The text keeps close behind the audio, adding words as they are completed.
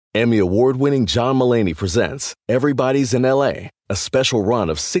Emmy award-winning John Mulaney presents Everybody's in L.A., a special run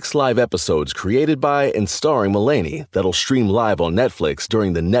of 6 live episodes created by and starring Mulaney that'll stream live on Netflix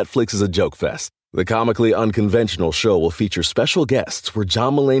during the Netflix is a Joke Fest. The comically unconventional show will feature special guests where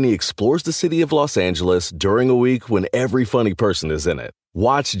John Mulaney explores the city of Los Angeles during a week when every funny person is in it.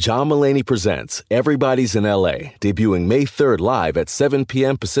 Watch John Mulaney Presents Everybody's in L.A., debuting May 3rd live at 7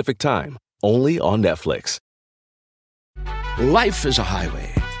 p.m. Pacific Time, only on Netflix. Life is a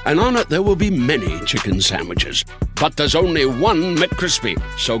highway, and on it there will be many chicken sandwiches. But there's only one McCrispy.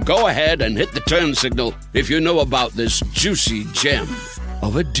 So go ahead and hit the turn signal if you know about this juicy gem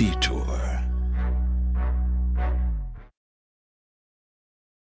of a detour.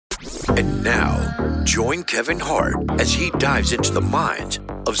 And now, join Kevin Hart as he dives into the minds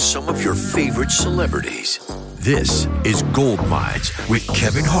of some of your favorite celebrities. This is Gold Mines with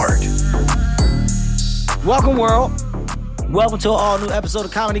Kevin Hart. Welcome, world. Welcome to an all-new episode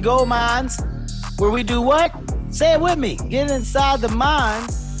of Comedy Gold Mines, where we do what? Say it with me. Get inside the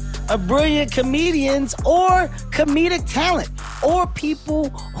minds of brilliant comedians or comedic talent or people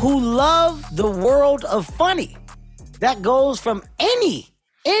who love the world of funny. That goes from any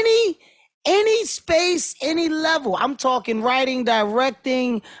space, any level. I'm talking writing,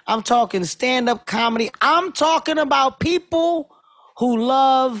 directing. I'm talking stand-up comedy. I'm talking about people who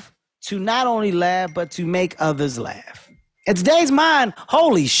love to not only laugh, but to make others laugh. And today's mine,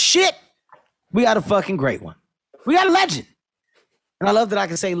 holy shit, we got a fucking great one. We got a legend. And I love that I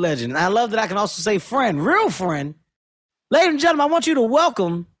can say legend. And I love that I can also say friend, real friend. Ladies and gentlemen, I want you to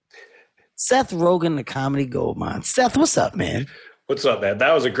welcome Seth Rogen to Comedy Gold Mine. Seth, what's up, man? What's up, man?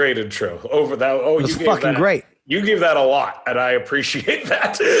 That was a great intro. Over that. Oh, it was fucking great. You gave that a lot, and I appreciate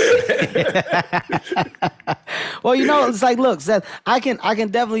that. Well, you know, it's like, look, Seth, I can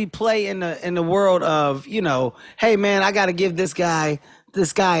definitely play in the world of, you know, hey man, I got to give this guy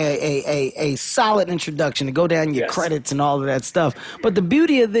a solid introduction to go down your credits and all of that stuff. But the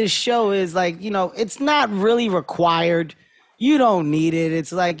beauty of this show is, like, you know, it's not really required. You don't need it.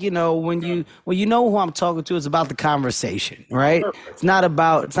 It's like, you know, when you know who I'm talking to, it's about the conversation, right? Perfect. It's not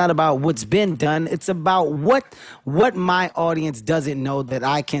about what's been done. It's about what my audience doesn't know that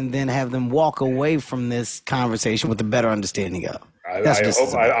I can then have them walk away from this conversation with a better understanding of.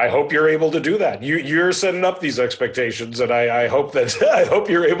 I hope you're able to do that. You're setting up these expectations, and I hope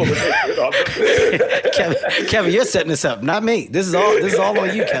you're able to make it on them. Kevin, you're setting this up, not me. This is all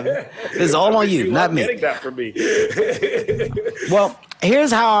on you, Kevin. This is all on you, not me. Getting that from me. Well,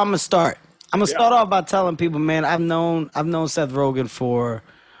 here's how I'm gonna start. I'm gonna start off by telling people, man, I've known Seth Rogen for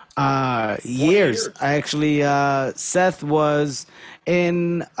years. Actually, Seth was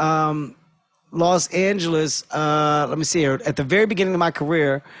in Los Angeles, let me see here, at the very beginning of my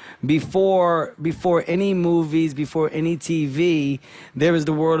career, before any movies, before any TV, there was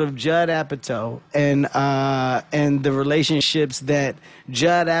the world of Judd Apatow and the relationships that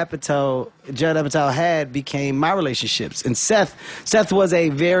Judd Apatow had became my relationships. And Seth was a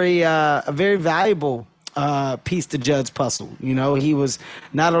very valuable piece to Judd's puzzle. You know, he was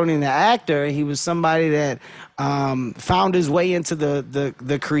not only an actor, he was somebody that found his way into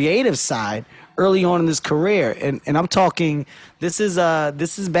the creative side early on in his career. And I'm talking, this is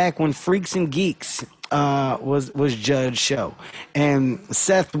back when Freaks and Geeks was Judd's show. And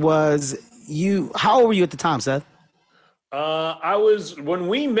Seth how old were you at the time, Seth? When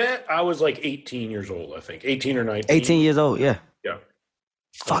we met, I was like 18 years old, I think. 18 or 19. 18 years old, yeah. Yeah.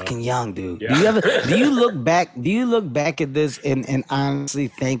 Fucking young, dude. Yeah. Do you look back at this and honestly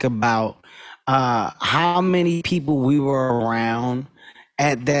think about how many people we were around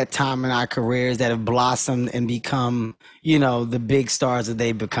at that time in our careers that have blossomed and become, you know, the big stars that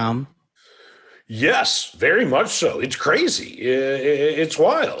they've become? Yes, very much so. It's crazy. It's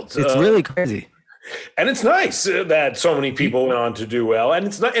wild. It's really crazy. And it's nice that so many people went on to do well. And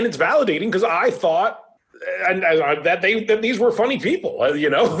it's validating, because I thought that these were funny people, you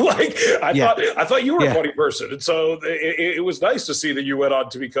know, like I thought you were a funny person. And so it was nice to see that you went on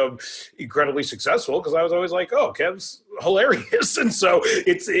to become incredibly successful, because I was always like, oh, Kev's hilarious. And so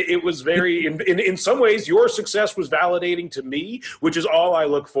it was very, in some ways, your success was validating to me, which is all I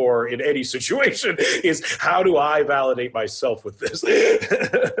look for in any situation, is how do I validate myself with this?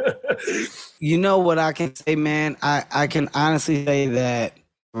 You know what I can say, man? I can honestly say that,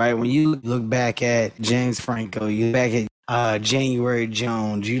 right, when you look back at James Franco, you look back at January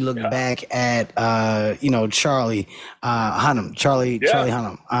Jones, you look back at Charlie Hunnam.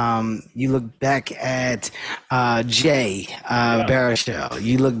 You look back at Jay Baruchel.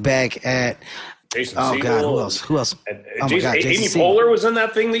 You look back at Jason oh Segel. God, who else? Amy Poehler was in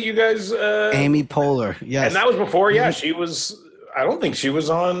that thing that you guys. Amy Poehler, yes. And that was before, she was. I don't think she was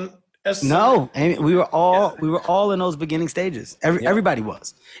on. No, and we were all in those beginning stages. Everybody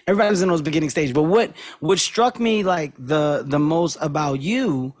was. Everybody was in those beginning stages. But what struck me like the most about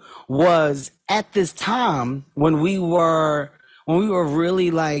you was at this time when we were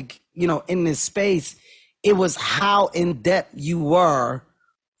really like, in this space, it was how in depth you were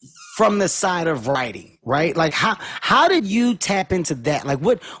from the side of writing, right? Like how did you tap into that? Like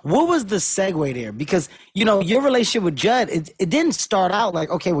what was the segue there? Because your relationship with Judd, it didn't start out like,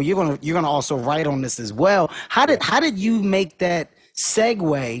 okay, well you're gonna also write on this as well. How did you make that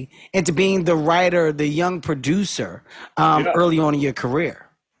segue into being the writer, the young producer early on in your career?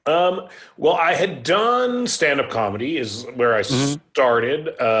 Well, I had done stand-up comedy is where I started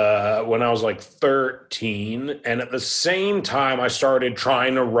when I was like 13. And at the same time, I started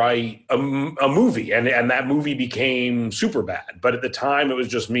trying to write a movie. And that movie became Superbad. But at the time, it was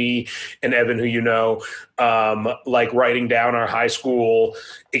just me and Evan, who like writing down our high school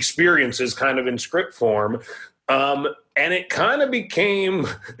experiences kind of in script form. And it kind of became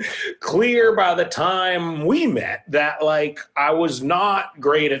clear by the time we met that like I was not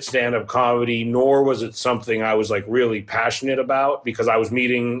great at stand-up comedy, nor was it something I was like really passionate about, because I was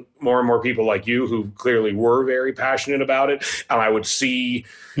meeting more and more people like you who clearly were very passionate about it. And I would see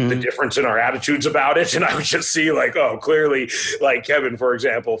the difference in our attitudes about it. And I would just see like, oh, clearly like Kevin, for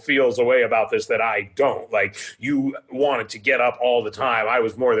example, feels a way about this that I don't. Like you wanted to get up all the time. I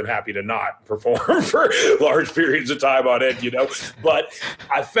was more than happy to not perform for large periods of time on it, But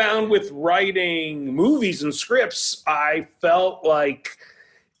I found with writing movies and scripts, I felt like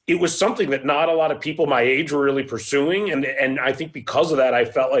it was something that not a lot of people my age were really pursuing. And I think because of that, I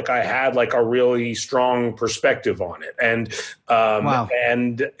felt like I had like a really strong perspective on it. And, wow.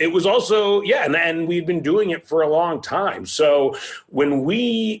 And it was also, and we've been doing it for a long time. So when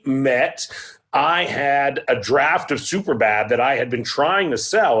we met, I had a draft of Superbad that I had been trying to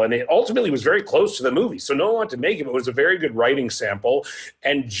sell, and it ultimately was very close to the movie. So no one wanted to make it, but it was a very good writing sample.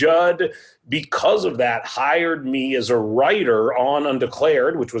 And Judd, because of that, hired me as a writer on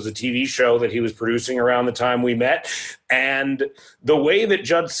Undeclared, which was a TV show that he was producing around the time we met. And the way that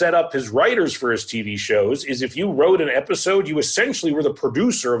Judd set up his writers for his TV shows is if you wrote an episode, you essentially were the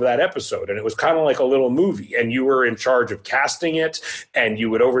producer of that episode. And it was kind of like a little movie. And you were in charge of casting it, and you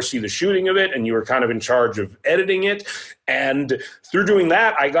would oversee the shooting of it, and you were kind of in charge of editing it. And through doing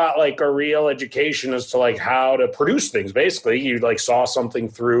that, I got like a real education as to like how to produce things. Basically, you like saw something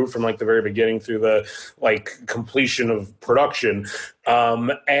through from like the very beginning through the like completion of production.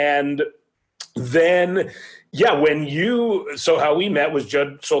 And then, so how we met was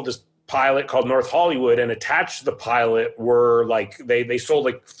Judd sold this pilot called North Hollywood, and attached to the pilot were like they sold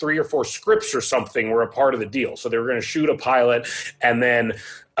like 3 or 4 scripts or something were a part of the deal. So they were going to shoot a pilot and then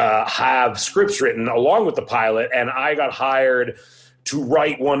have scripts written along with the pilot, and I got hired to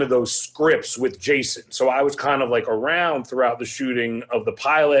write one of those scripts with Jason. So I was kind of like around throughout the shooting of the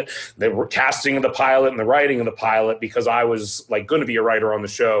pilot, the casting of the pilot and the writing of the pilot, because I was like going to be a writer on the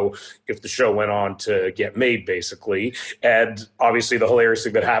show if the show went on to get made, basically. And obviously the hilarious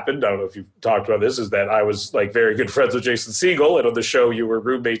thing that happened, I don't know if you've talked about this, is that I was like very good friends with Jason Segel, and on the show you were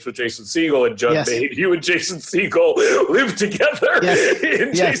roommates with Jason Segel, and Judd made you and Jason Segel live together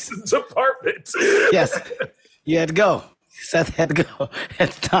in Jason's apartment. Yes, you had to go. Seth had to go at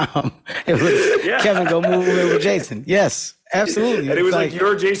the time. It was Kevin go move in with Jason. Yes, absolutely. And it was like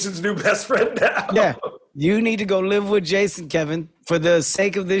you're Jason's new best friend now. Yeah, you need to go live with Jason, Kevin, for the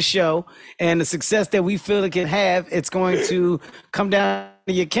sake of this show and the success that we feel it can have. It's going to come down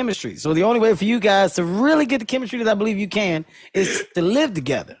to your chemistry. So the only way for you guys to really get the chemistry that I believe you can is to live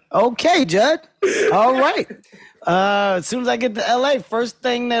together. Okay, Judd. All right. As soon as I get to LA, first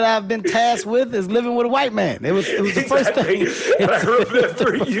thing that I've been tasked with is living with a white man. It was the first thing. And I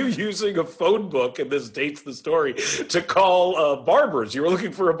remember you using a phone book, and this dates the story, to call barbers. You were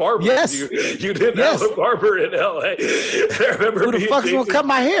looking for a barber. Yes. You didn't have a barber in LA. I remember who the fuck is going to cut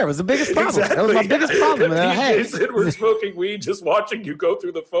my hair? It was the biggest problem. Exactly. That was my biggest problem that I had. Jason, we're smoking weed, just watching you go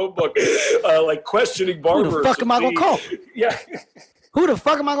through the phone book, like questioning barbers. Who the fuck am I going to call? Yeah. Who the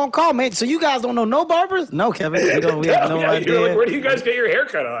fuck am I going to call, man? So you guys don't know no barbers? No, Kevin. We have no idea. Like, where do you guys get your hair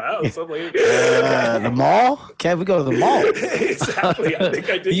cut on? The mall? Kevin, we go to the mall. Exactly. I think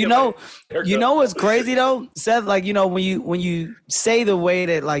I did. You know what's crazy though, Seth? Like, when you say the way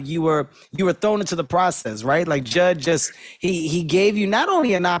that like you were thrown into the process, right? Like Judd just he gave you not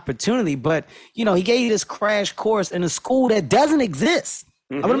only an opportunity, but he gave you this crash course in a school that doesn't exist.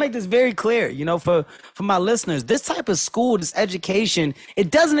 I'm going to make this very clear, for my listeners. This type of school, this education, it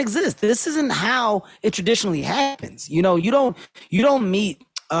doesn't exist. This isn't how it traditionally happens. You don't meet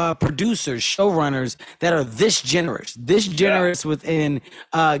producers, showrunners that are this generous within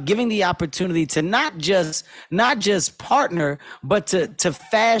giving the opportunity to not just partner, but to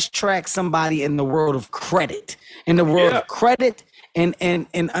fast track somebody in the world of credit, and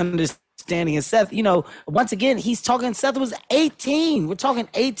understanding. And Seth, once again, Seth was 18. We're talking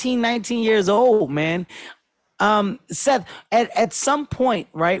 18, 19 years old, man. Seth, at some point,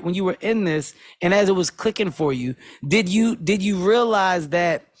 right, when you were in this and as it was clicking for you, did you realize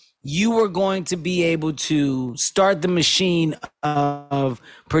that you were going to be able to start the machine of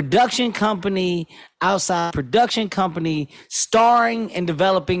production company, outside production company, starring and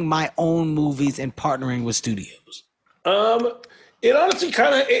developing my own movies and partnering with studios? It honestly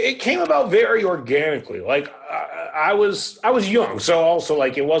it came about very organically. Like I was young, so also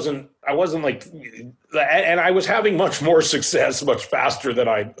like I wasn't like, and I was having much more success much faster than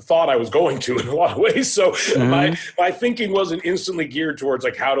I thought I was going to in a lot of ways. So my thinking wasn't instantly geared towards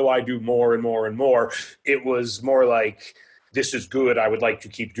like, how do I do more and more and more? It was more like, this is good, I would like to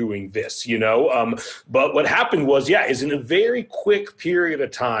keep doing this, But what happened was, is in a very quick period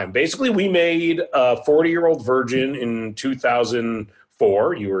of time, basically we made a 40-Year-Old Virgin in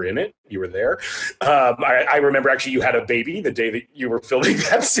 2004. You were in it. You were there. I remember actually you had a baby the day that you were filming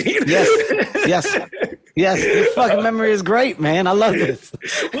that scene. Yes. Your fucking memory is great, man. I love this.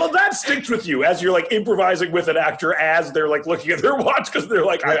 Well, that sticks with you as you're like improvising with an actor as they're like looking at their watch because they're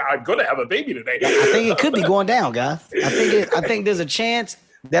like, I'm going to have a baby today. I think it could be going down, guys. I think there's a chance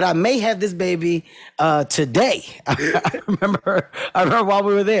that I may have this baby today. I remember while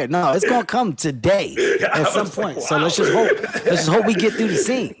we were there. No, it's going to come today at some point. Wow. So let's just hope we get through the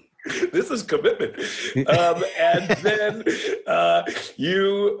scene. This is commitment. And then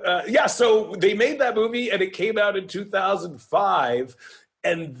so they made that movie and it came out in 2005.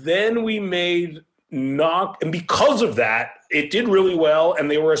 And then we made and because of that, it did really well.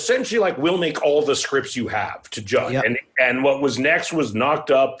 And they were essentially like, we'll make all the scripts you have to judge. Yep. And what was next was Knocked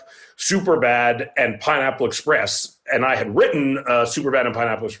Up, Superbad, and Pineapple Express. And I had written Superbad and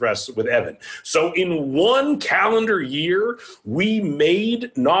Pineapple Express with Evan. So in one calendar year, we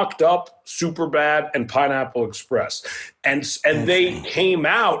made Knocked Up, Superbad, and Pineapple Express. And they came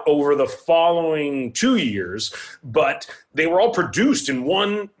out over the following 2 years, but they were all produced in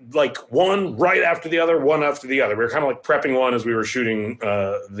one right after the other, one after the other. We were kind of like prepping one as we were shooting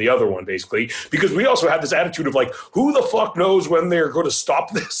the other one, basically, because we also had this attitude of like, who the fuck knows when they're going to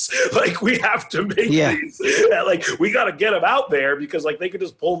stop this? Like, we have to make these. Like, we got to get them out there because like they could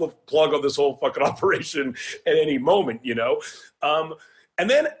just pull the plug on this whole fucking operation at any moment, And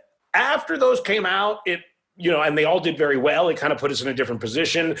then after those came out, and they all did very well. It kind of put us in a different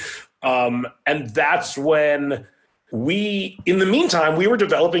position. And that's when in the meantime, we were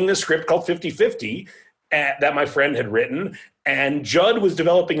developing this script called 50/50 that my friend had written. And Judd was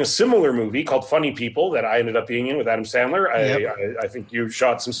developing a similar movie called Funny People that I ended up being in with Adam Sandler. Yep. I think you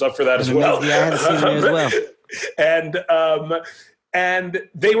shot some stuff for that as well. Yeah, I had seen it as well. And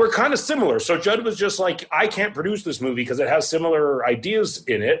they were kind of similar. So Judd was just like, I can't produce this movie because it has similar ideas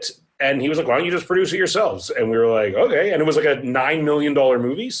in it. And he was like, why don't you just produce it yourselves? And we were like, okay. And it was like a $9 million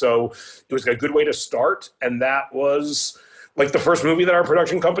movie. So it was a good way to start. And that was like the first movie that our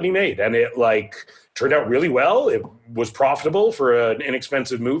production company made. And it like turned out really well. It was profitable for an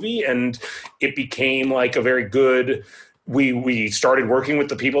inexpensive movie. And it became like a very good, we started working with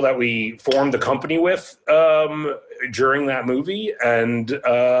the people that we formed the company with during that movie. And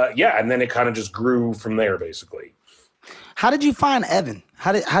and then it kind of just grew from there, basically. How did you find Evan?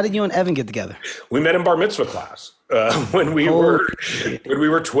 How did you and Evan get together? We met in bar mitzvah class when we were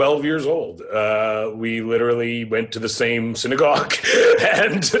 12 years old. We literally went to the same synagogue,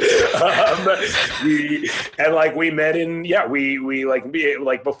 and we met in we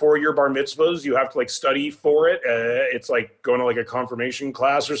before your bar mitzvahs, you have to like study for it. It's like going to like a confirmation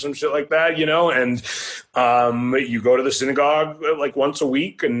class or some shit like that, And you go to the synagogue like once a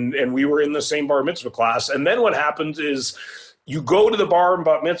week, and we were in the same bar mitzvah class. And then what happens is, you go to the bar and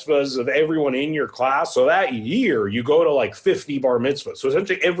bat mitzvahs of everyone in your class. So that year, you go to like 50 bar mitzvahs. So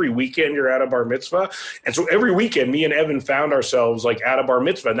essentially every weekend you're at a bar mitzvah. And so every weekend, me and Evan found ourselves like at a bar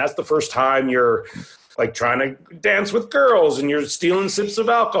mitzvah. And that's the first time you're like trying to dance with girls and you're stealing sips of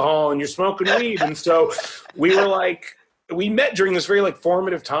alcohol and you're smoking weed. And so we were like, we met during this very like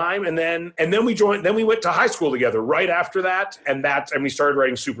formative time. And then we went to high school together right after that. And we started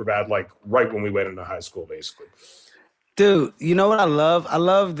writing Superbad like right when we went into high school, basically. Dude, you know what I love? I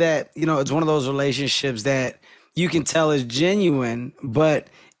love that, it's one of those relationships that you can tell is genuine, but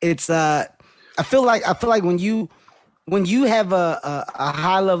it's I feel like when you when you have a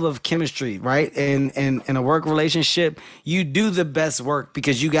high level of chemistry, right, in a work relationship, you do the best work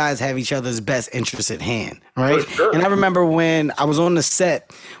because you guys have each other's best interests at hand, right? Sure. And I remember when I was on the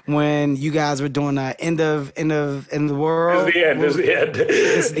set when you guys were doing end of the world. This is the end.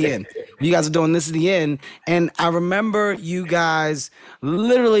 This is the end. You guys are doing This Is the End, and I remember you guys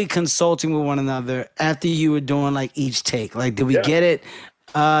literally consulting with one another after you were doing like each take. Like, did we get it?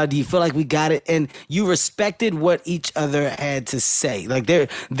 Do you feel like we got it? And you respected what each other had to say. Like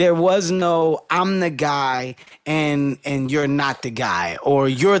there was no I'm the guy and you're not the guy, or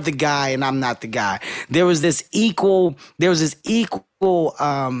you're the guy and I'm not the guy. There was this equal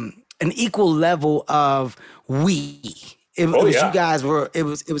an equal level of we. It was you guys were it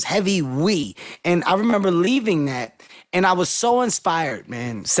was heavy we. And I remember leaving that and I was so inspired,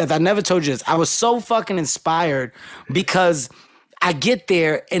 man. Seth, I never told you this. I was so fucking inspired because I get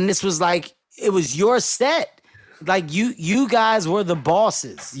there and this was like, it was your set. Like you guys were the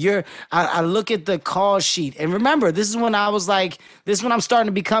bosses. I look at the call sheet and remember, this is when I was like, this is when I'm starting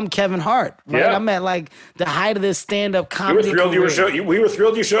to become Kevin Hart, right? I'm at like the height of this stand-up comedy. We were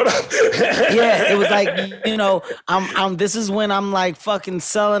thrilled you showed up. Yeah, it was like, this is when I'm like fucking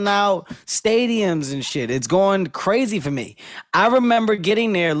selling out stadiums and shit. It's going crazy for me. I remember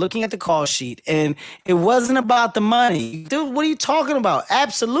getting there, looking at the call sheet, and it wasn't about the money. Dude, what are you talking about?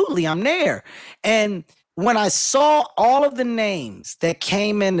 Absolutely, I'm there. And when I saw all of the names that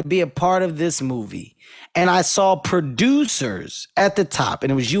came in to be a part of this movie, and I saw producers at the top,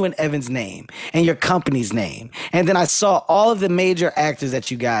 and it was you and Evan's name and your company's name. And then I saw all of the major actors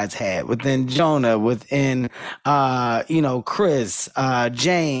that you guys had within Jonah, within, Chris,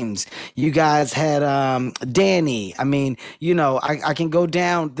 James. You guys had Danny. I mean, I can go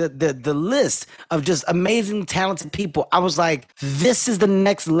down the list of just amazing, talented people. I was like, this is the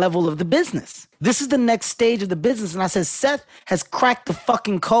next level of the business. This is the next stage of the business. And I said, Seth has cracked the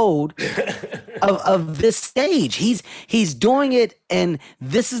fucking code of this stage. He's doing it, and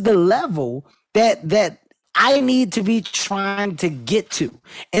this is the level that I need to be trying to get to.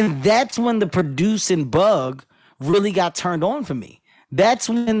 And that's when the producing bug really got turned on for me. That's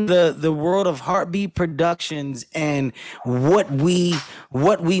when the world of Heartbeat Productions and what we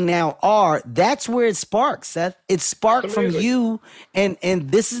now are, that's where it sparks, Seth. It sparked from you, and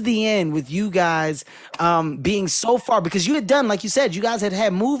This Is the End with you guys being so far, because you had done, like you said, you guys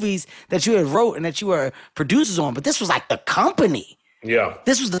had movies that you had wrote and that you were producers on, but this was like the company. Yeah.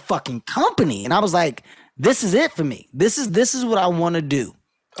 This was the fucking company. And I was like, this is it for me. This is what I want to do.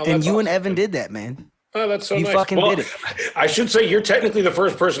 And you awesome. And Evan did that, man. Oh, that's so nice. You fucking did it. I should say you're technically the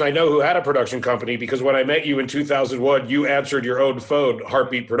first person I know who had a production company, because when I met you in 2001, you answered your own phone,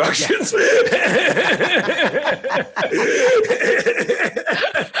 Heartbeat Productions.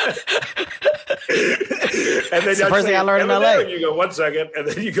 And then it's the first thing I learned in LA. And you go, 1 second, and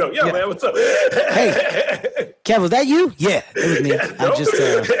then you go, yeah. Man, what's up? Hey, Kev, was that you? Yeah, it was me.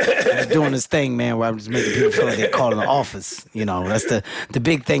 I was doing this thing, man, where I'm just making people feel like they're calling the office. That's the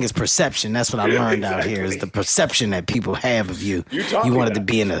big thing is perception. That's what I learned out here, is the perception that people have of you. You wanted to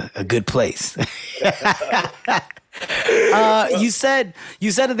be in a good place. You said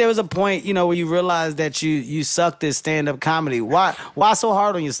that there was a point, where you realized that you sucked at stand-up comedy. Why so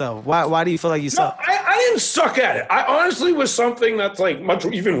hard on yourself? Why do you feel like you suck? I didn't suck at it. I honestly was something that's like much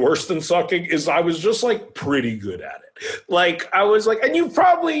even worse than sucking, is I was just like pretty good at it. Like I was like, and you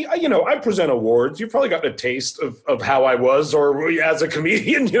probably, I present awards. You've probably gotten a taste of how I was, or as a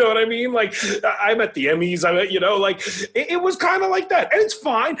comedian, you know what I mean? Like I'm at the Emmys, it was kind of like that, and it's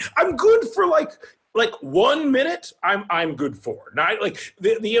fine. I'm good for like 1 minute, I'm good for. Not like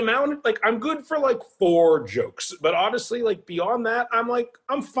the amount, like I'm good for like 4 jokes. But honestly, like beyond that, I'm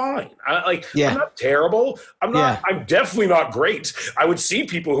fine. I'm not terrible. I'm definitely not great. I would see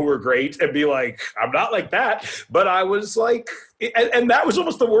people who were great and be like, I'm not like that. But I was like, and that was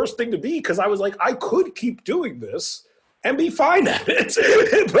almost the worst thing to be, because I was like, I could keep doing this and be fine at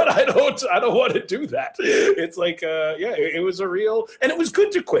it, but I don't want to do that. It's like, it was a real, and it was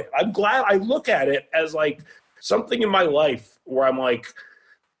good to quit. I'm glad. I look at it as like something in my life where I'm like,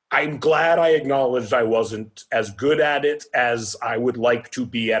 I'm glad I acknowledged I wasn't as good at it as I would like to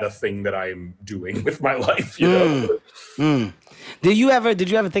be at a thing that I'm doing with my life. Did you ever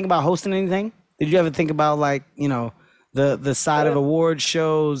think about hosting anything? Did you ever think about the side of award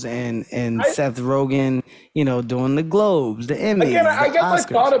shows and Seth Rogen, doing the Globes, the Emmys, again, I guess Oscars.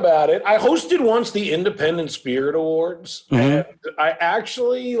 I thought about it. I hosted once the Independent Spirit Awards, and I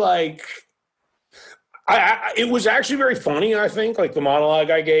actually It was actually very funny, I think, like the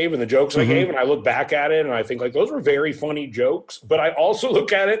monologue I gave and the jokes I gave, and I look back at it and I think like those were very funny jokes, but I also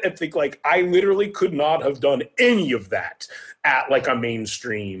look at it and think like I literally could not have done any of that at like a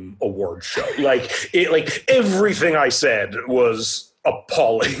mainstream award show. Like everything I said was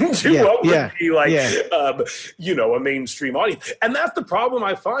appalling to what would be like, a mainstream audience. And that's the problem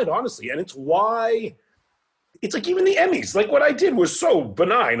I find, honestly. And it's why it's like even the Emmys, like what I did was so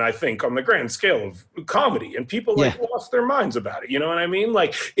benign, I think, on the grand scale of comedy, and people lost their minds about it. You know what I mean?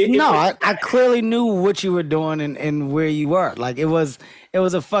 Like, I clearly knew what you were doing and where you were. Like it was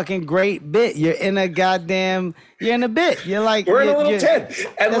a fucking great bit. You're in a bit. You're like, we're in a little tent,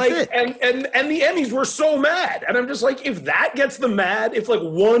 and like, it. and the Emmys were so mad, and I'm just like, if that gets them mad, if like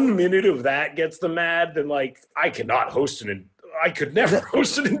 1 minute of that gets them mad, then like I cannot host I could never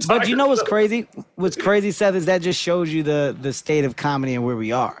host an entire. But you know what's crazy? What's crazy, Seth, is that just shows you the state of comedy and where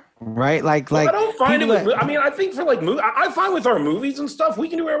we are, right? Like I don't find it. I mean, I think for like I find with our movies and stuff, we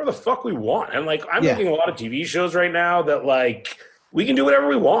can do whatever the fuck we want, and like I'm making a lot of TV shows right now that like we can do whatever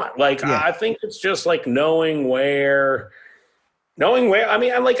we want. Like I think it's just like knowing where. I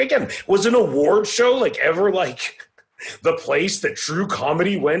mean, I'm like again, was an award show like ever like the place that true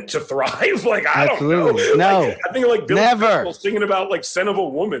comedy went to thrive? Like, I don't know. No, like, I think like Billy never Crystal singing about like Son of a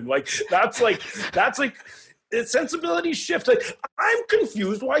Woman. Like that's like sensibility shift. Like, I'm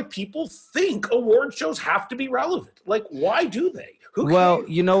confused why people think award shows have to be relevant. Like, why do they? Well,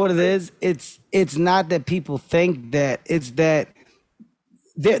 you know what it is? It's not that people think that. It's that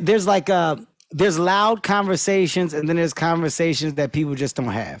there's loud conversations and then there's conversations that people just don't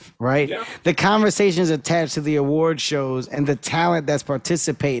have, right? Yeah. The conversations attached to the award shows and the talent that's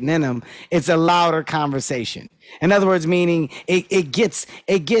participating in them, it's a louder conversation. In other words, meaning it gets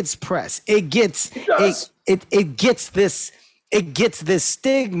press. It gets this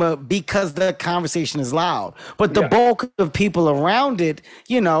stigma because the conversation is loud. But the bulk of people around it,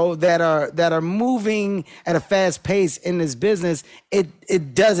 that are moving at a fast pace in this business,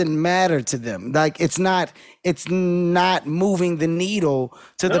 it doesn't matter to them. Like it's not moving the needle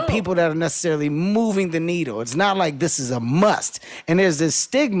to the people that are necessarily moving the needle. It's not like this is a must. And there's this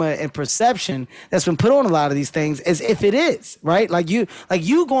stigma and perception that's been put on a lot of these things as if it is, right? Like you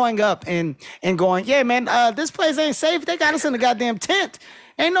going up and going, yeah, man, this place ain't safe. They got us in the goddamn tent.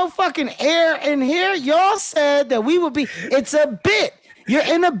 Ain't no fucking air in here. Y'all said that we would be. It's a bit. You're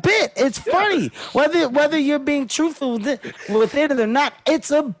in a bit. It's funny. Whether you're being truthful with it or not, it's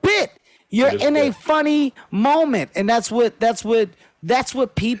a bit. You're in a funny moment, and that's what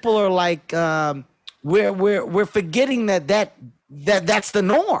people are like. We're forgetting that's the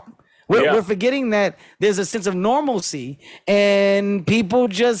norm. We're forgetting that there's a sense of normalcy, and people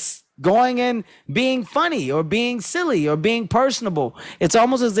just going and being funny or being silly or being personable. It's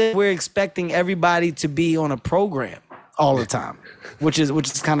almost as if we're expecting everybody to be on a program all the time, which is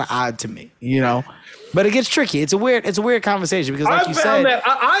kind of odd to me, But it gets tricky. It's a weird conversation because, like you said,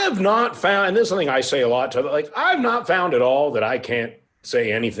 I have not found, and this is something I say a lot to, like, I have not found at all that I can't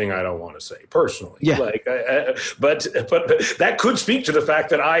say anything I don't want to say personally. Yeah. Like, but that could speak to the fact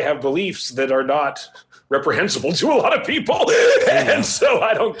that I have beliefs that are not reprehensible to a lot of people, and so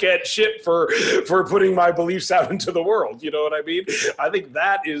I don't get shit for putting my beliefs out into the world. You know what I mean? I think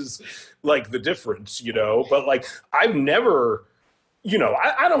that is like the difference. But like I've never.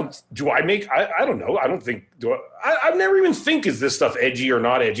 I don't know. I don't think, I never even think, is this stuff edgy or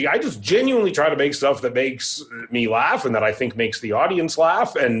not edgy? I just genuinely try to make stuff that makes me laugh and that I think makes the audience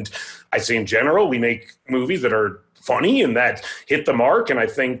laugh. And I say in general, we make movies that are funny and that hit the mark. And I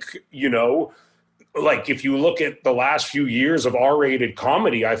think, like if you look at the last few years of R-rated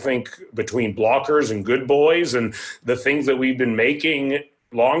comedy, I think between Blockers and Good Boys and the things that we've been making,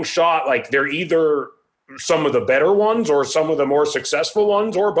 long shot, like they're either some of the better ones or some of the more successful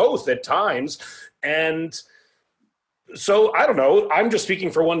ones or both at times. And so I don't know, I'm just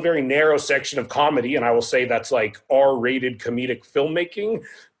speaking for one very narrow section of comedy, and I will say that's like R-rated comedic filmmaking.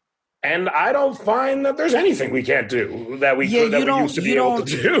 And I don't find that there's anything we can't do that we used to be able to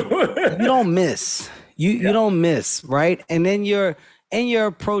do. You don't miss. You don't miss, right? And then in your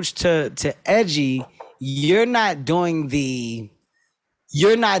approach to edgy, you're not doing the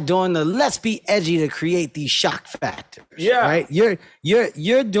let's be edgy to create these shock factors. Yeah. Right?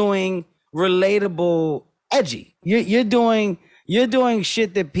 You're doing relatable edgy. You're doing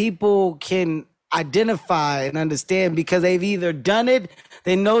shit that people can identify and understand because they've either done it,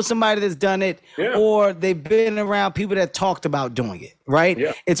 they know somebody that's done it, or they've been around people that talked about doing it, right?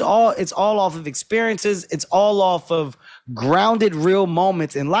 Yeah. It's all off of experiences. It's all off of grounded real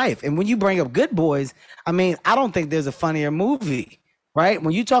moments in life. And when you bring up Good Boys, I mean, I don't think there's a funnier movie right?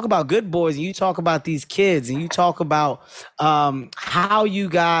 When you talk about Good Boys and you talk about these kids and you talk about how you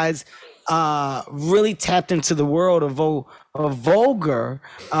guys really tapped into the world of vulgar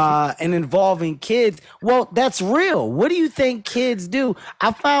and involving kids. Well, that's real. What do you think kids do?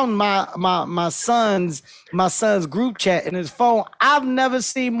 I found my son's group chat in his phone. I've never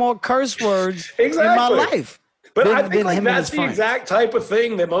seen more curse words in my life. But I think like that's the exact type of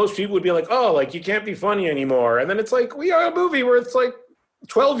thing that most people would be like, oh, like you can't be funny anymore. And then it's like, we are a movie where it's like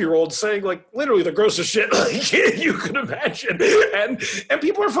 12-year-olds saying like literally the grossest shit like you could imagine, and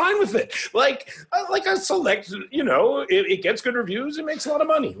people are fine with it. Like a select, it gets good reviews, it makes a lot of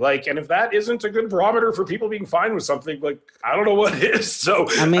money. Like, and if that isn't a good barometer for people being fine with something, like I don't know what is. So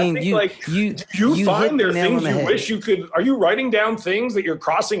I mean, I think, you find there things you wish you could. Are you writing down things that you're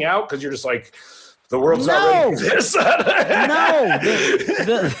crossing out because you're just like, the world's not ready for this? No,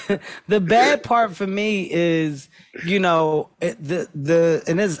 the bad part for me is, I've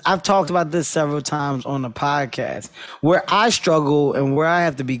talked about this several times on the podcast. Where I struggle and where I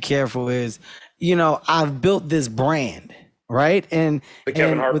have to be careful is, I've built this brand, right? And the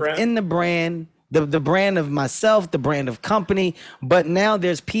Kevin Hart within the brand, the brand of myself, the brand of company, but now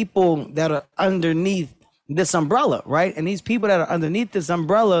there's people that are underneath this umbrella, right? And these people that are underneath this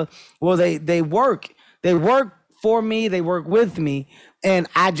umbrella, well, they work for me, they work with me, and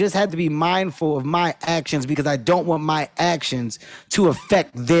I just have to be mindful of my actions because I don't want my actions to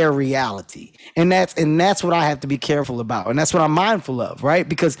affect their reality. And that's what I have to be careful about. And that's what I'm mindful of, right?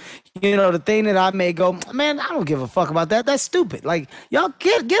 Because the thing that I may go, man, I don't give a fuck about that. That's stupid. Like, y'all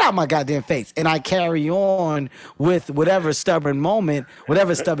get out my goddamn face. And I carry on with whatever stubborn moment,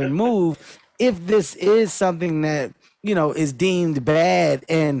 whatever stubborn move. If this is something that, is deemed bad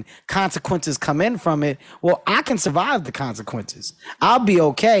and consequences come in from it, well, I can survive the consequences. I'll be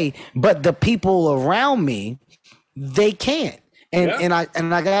okay. But the people around me, they can't. And I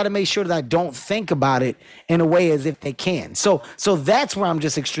got to make sure that I don't think about it in a way as if they can. So that's where I'm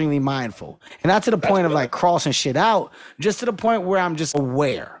just extremely mindful. And not to the point of like crossing shit out, just to the point where I'm just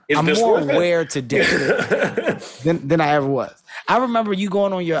aware. I'm more aware today than I ever was. I remember you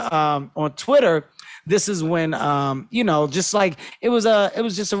going on your on Twitter. This is when just like it was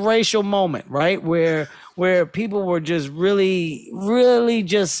just a racial moment, right? Where people were just really, really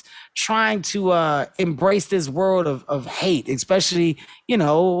just trying to embrace this world of hate, especially,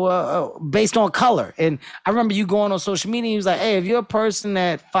 based on color. And I remember you going on social media, and he was like, hey, if you're a person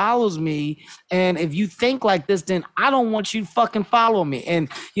that follows me and if you think like this, then I don't want you to fucking follow me. And,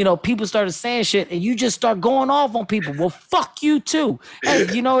 people started saying shit and you just start going off on people. Well, fuck you too. Hey,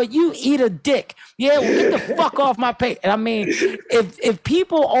 you eat a dick. Yeah, well, get the fuck off my page. And I mean, if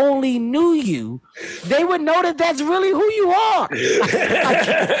people only knew you, they would know that that's really who you are.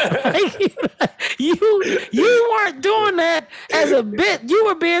 You weren't doing that as a bit. You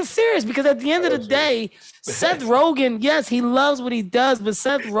were being serious because at the end of the day, Seth Rogen, yes, he loves what he does, but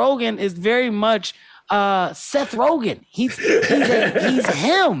Seth Rogen is very much Seth Rogen. He's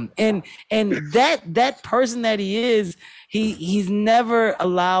him, and that person that he is, he's never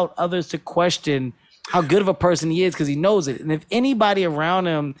allowed others to question how good of a person he is because he knows it. And if anybody around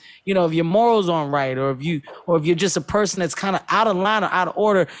him, if your morals aren't right, or if you're just a person that's kind of out of line or out of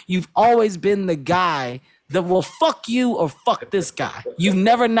order, you've always been the guy that will fuck you or fuck this guy. You've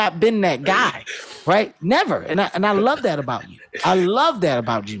never not been that guy, right? Never. And I love that about you. I love that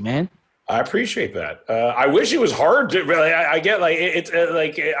about you, man. I appreciate that. I wish it was hard to really. I get like it's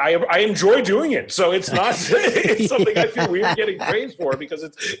like I enjoy doing it, so it's not it's something I feel weird getting praised for because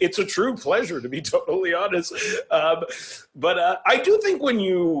it's a true pleasure, to be totally honest. But I do think when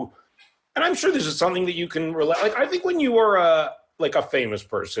you, and I'm sure this is something that you can relate. Like I think when you are like a famous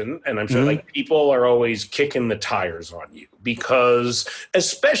person, and I'm sure like people are always kicking the tires on you because,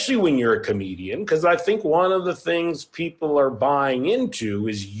 especially when you're a comedian, because I think one of the things people are buying into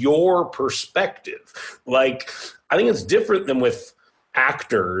is your perspective. Like, I think it's different than with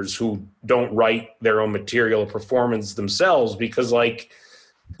actors who don't write their own material or performance themselves because like,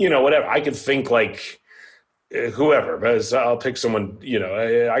 whatever, I could think like, whoever, but I'll pick someone,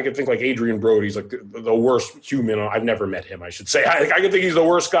 I could think like Adrian Brody's like the worst human. I've never met him, I should say. I could think he's the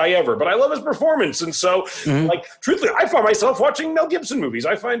worst guy ever, but I love his performance. And so, like, truthfully, I find myself watching Mel Gibson movies.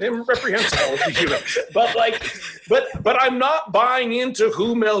 I find him reprehensible, but I'm not buying into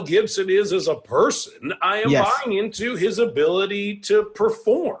who Mel Gibson is as a person. I am buying into his ability to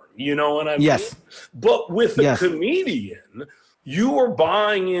perform, you know what I mean? Yes. But with a comedian, you are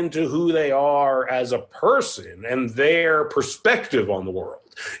buying into who they are as a person and their perspective on the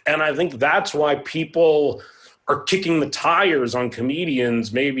world. And I think that's why people are kicking the tires on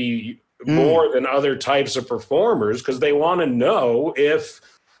comedians, maybe more than other types of performers because they want to know if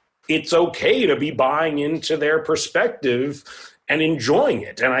it's okay to be buying into their perspective and enjoying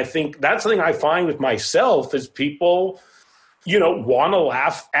it. And I think that's something I find with myself is people, want to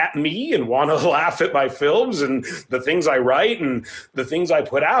laugh at me and want to laugh at my films and the things I write and the things I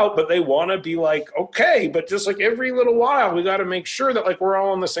put out, but they want to be like, okay, but just like every little while, we got to make sure that like we're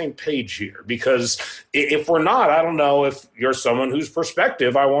all on the same page here, because if we're not, I don't know if you're someone whose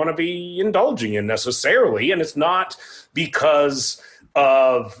perspective I want to be indulging in necessarily. And it's not because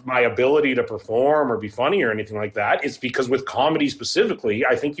of my ability to perform or be funny or anything like that. It's because with comedy specifically,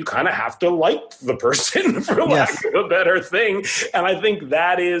 I think you kind of have to like the person for lack of a better thing. And I think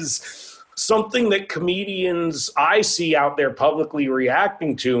that is something that comedians I see out there publicly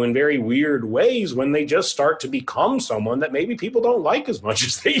reacting to in very weird ways when they just start to become someone that maybe people don't like as much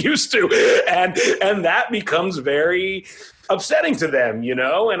as they used to. And that becomes very upsetting to them,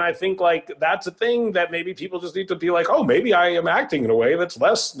 and I think like that's a thing that maybe people just need to be like, oh, maybe I am acting in a way that's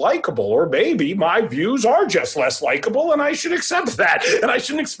less likable, or maybe my views are just less likable and I should accept that, and I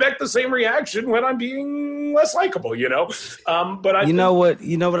shouldn't expect the same reaction when I'm being less likable, but I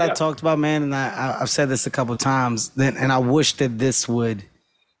I talked about, man, and I've said this a couple of times, and I wish that this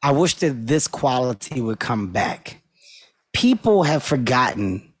quality would come back. People have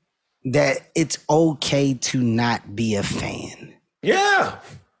forgotten that it's okay to not be a fan. Yeah.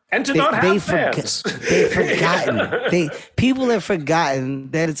 And to not have fans. They've forgotten. People have forgotten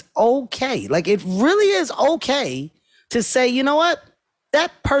that it's okay. Like, it really is okay to say, you know what?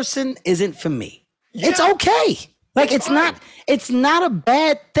 That person isn't for me. Yeah. It's okay. Like, it's not a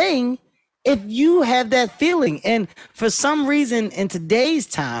bad thing if you have that feeling. And for some reason in today's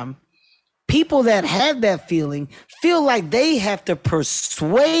time, people that have that feeling feel like they have to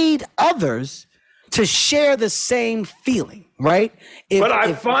persuade others to share the same feeling, right?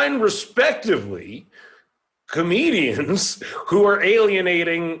 I find respectively comedians who are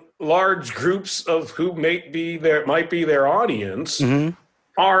alienating large groups of who might be their audience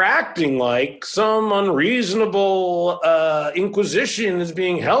are acting like some unreasonable inquisition is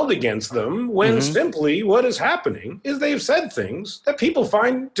being held against them when simply what is happening is they've said things that people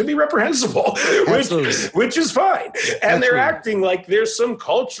find to be reprehensible, which is fine. And they're acting like there's some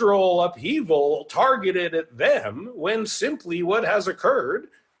cultural upheaval targeted at them when simply what has occurred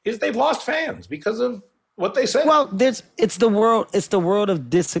is they've lost fans because of what they said. Well, it's the world of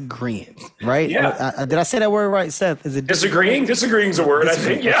disagreeing, right? Yeah. Did I say that word right, Seth? Is it disagreeing? Disagreeing's a word, I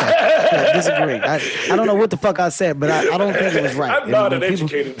think. Yeah. Okay. Disagreeing. I don't know what the fuck I said, but I don't think it was right. I'm not an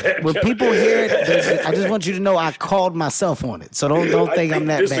educated man. When people hear it, I just want you to know I called myself on it. So don't think I'm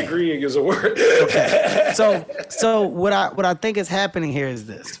that disagreeing bad. Is a word. Okay. So what I think is happening here is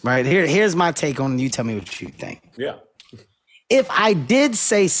this, right? Here's my take on it. You tell me what you think. Yeah. If I did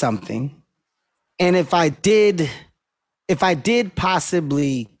say something, and if I did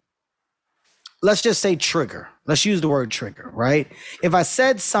possibly, let's just say trigger. Let's use the word trigger, right? If I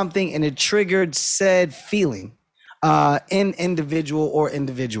said something and it triggered said feeling in individual or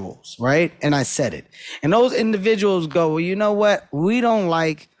individuals, right? And I said it. And those individuals go, well, you know what? We don't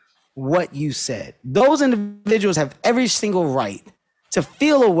like what you said. Those individuals have every single right to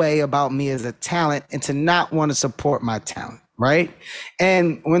feel a way about me as a talent and to not want to support my talent. Right.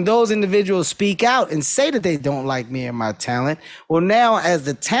 And when those individuals speak out and say that they don't like me and my talent, well, now as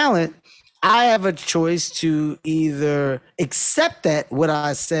the talent, I have a choice to either accept that what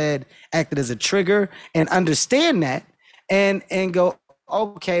I said acted as a trigger and understand that and go,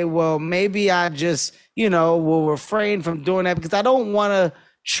 okay, well, maybe I just, will refrain from doing that because I don't want to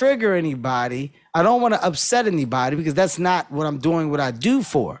trigger anybody. I don't want to upset anybody because that's not what I'm doing, what I do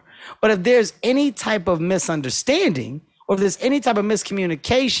for. But if there's any type of misunderstanding, or if there's any type of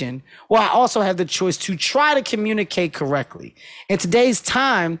miscommunication, well, I also have the choice to try to communicate correctly. In today's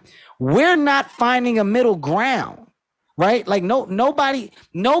time, we're not finding a middle ground, right? Like nobody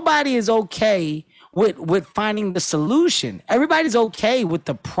is okay with finding the solution. Everybody's okay with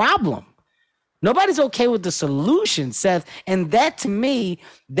the problem. Nobody's okay with the solution, Seth. And that, to me,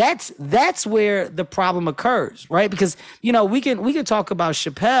 that's where the problem occurs, right? Because, we can talk about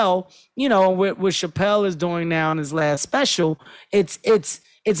Chappelle, what Chappelle is doing now in his last special.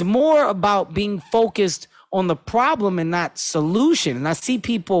 It's more about being focused on the problem and not solution. And I see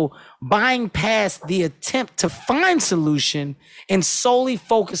people buying past the attempt to find solution and solely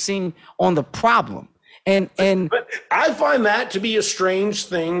focusing on the problem. But I find that to be a strange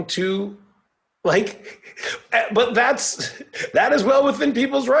thing to but that is well within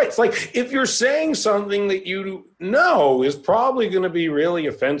people's rights. Like, if you're saying something that you know is probably going to be really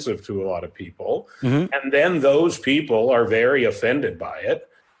offensive to a lot of people, and then those people are very offended by it,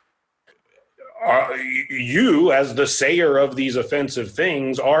 you, as the sayer of these offensive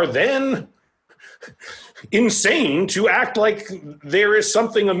things, are then insane to act like there is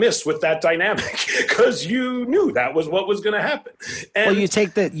something amiss with that dynamic because you knew that was what was going to happen. And you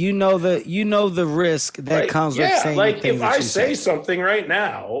take that, the risk that comes with saying like things if I say something right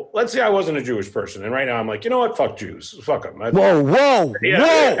now, let's say I wasn't a Jewish person, and right now I'm like, you know what, fuck Jews, fuck them. Whoa.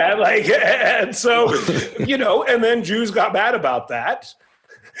 And so, and then Jews got mad about that.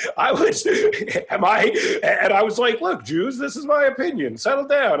 I was like, look, Jews, this is my opinion. Settle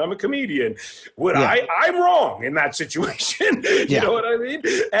down. I'm a comedian. I'm wrong in that situation. You know what I mean?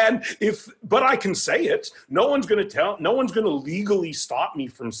 But I can say it. No one's going to legally stop me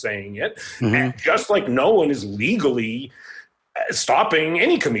from saying it. Mm-hmm. And just like no one is legally stopping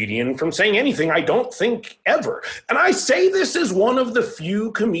any comedian from saying anything, I don't think, ever. And I say this as one of the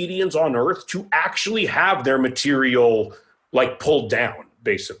few comedians on earth to actually have their material like pulled down.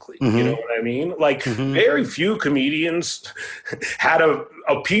 Basically, you know what I mean? Like very few comedians had a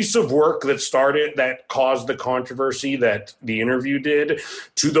piece of work that caused the controversy that the interview did,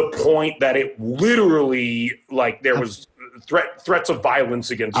 to the point that it literally, like, there was threats of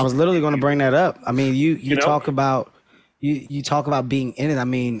violence against. I was literally going to bring that up. I mean, you talk about you talk about being in it. I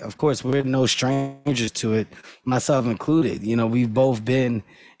mean, of course, we're no strangers to it, myself included. We've both been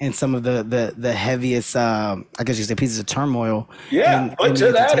in some of the heaviest, I guess you could say, pieces of turmoil. Yeah, but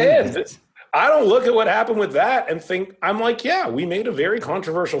to that end, I don't look at what happened with that and think, I'm like, yeah, we made a very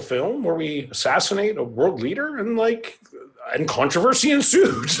controversial film where we assassinate a world leader and controversy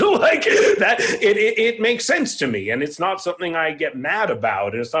ensued. Like that, it makes sense to me, and it's not something I get mad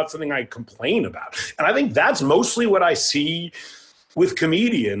about, and it's not something I complain about. And I think that's mostly what I see with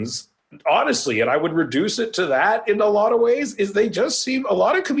comedians. Honestly, and I would reduce it to that in a lot of ways, is a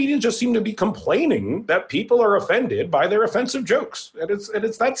lot of comedians just seem to be complaining that people are offended by their offensive jokes. And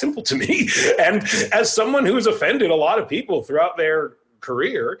it's that simple to me. And as someone who's offended a lot of people throughout their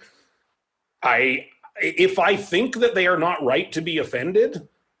career, if I think that they are not right to be offended,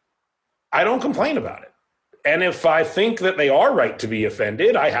 I don't complain about it. And if I think that they are right to be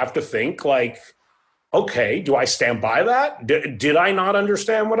offended, I have to think like, okay, do I stand by that? Did I not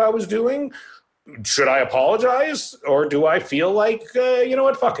understand what I was doing? Should I apologize? Or do I feel like, you know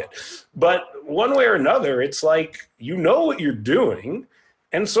what, fuck it. But one way or another, it's like, you know what you're doing,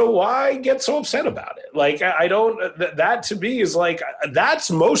 and so why get so upset about it? Like, I don't, that to me is like,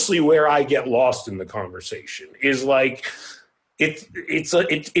 that's mostly where I get lost in the conversation, is like,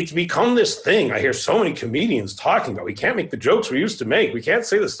 it's become this thing. I hear so many comedians talking about, we can't make the jokes we used to make. We can't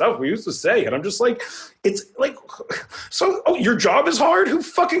say the stuff we used to say. And I'm just like, it's like, your job is hard? Who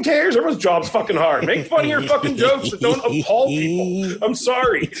fucking cares? Everyone's job's fucking hard. Make fun of your fucking jokes that don't appall people. I'm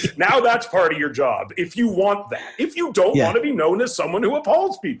sorry. Now that's part of your job, if you want that. If you don't want to be known as someone who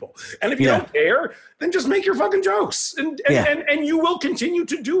appalls people. And if you don't care, then just make your fucking jokes. And you will continue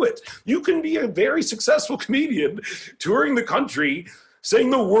to do it. You can be a very successful comedian touring the country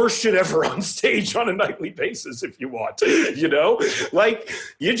saying the worst shit ever on stage on a nightly basis if you want, like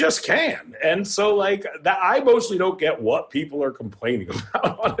you just can. And so like that, I mostly don't get what people are complaining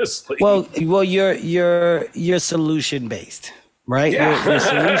about, honestly. Well, you're solution based. Right? Yeah. You're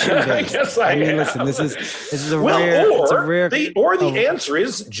solution based. Yes, I mean, listen, this is a rare. The answer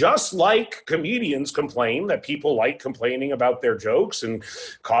is, just like comedians complain that people like complaining about their jokes and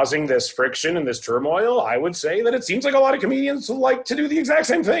causing this friction and this turmoil, I would say that it seems like a lot of comedians like to do the exact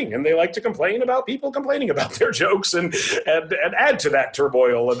same thing, and they like to complain about people complaining about their jokes and add to that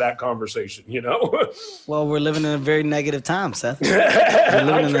turmoil and that conversation, Well, we're living in a very negative time, Seth.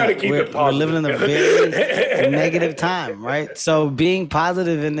 I'm trying to keep it positive. We're living in a very negative time, right? So being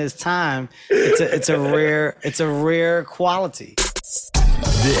positive in this time, it's a rare quality.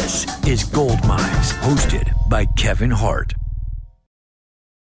 This is Gold Mines, hosted by Kevin Hart.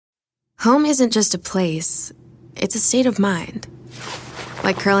 Home isn't just a place, it's a state of mind.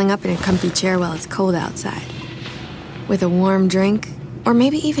 Like curling up in a comfy chair while it's cold outside, with a warm drink, or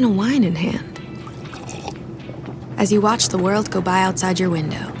maybe even a wine in hand. As you watch the world go by outside your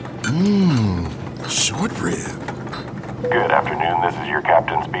window. Short rib. Good afternoon, this is your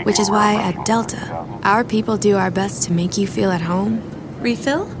captain speaking. Which is why at Delta, our people do our best to make you feel at home.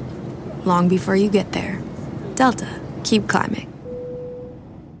 Refill? Long before you get there. Delta, keep climbing.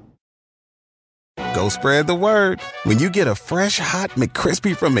 Go spread the word. When you get a fresh, hot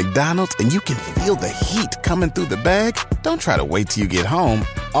McCrispy from McDonald's and you can feel the heat coming through the bag, don't try to wait till you get home.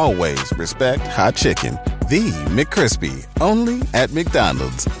 Always respect hot chicken. The McCrispy, only at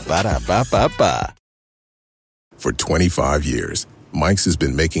McDonald's. Ba-da-ba-ba-ba. For 25 years, Mike's has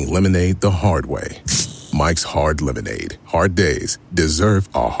been making lemonade the hard way. Mike's Hard Lemonade. Hard days deserve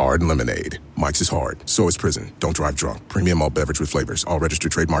a hard lemonade. Mike's is hard, so is prison. Don't drive drunk. Premium malt beverage with flavors. All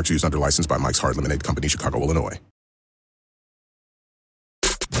registered trademarks used under license by Mike's Hard Lemonade Company, Chicago, Illinois.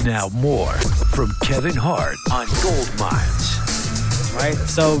 Now more from Kevin Hart on Gold Mines. Right,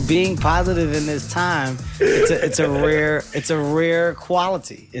 so being positive in this time, it's a rare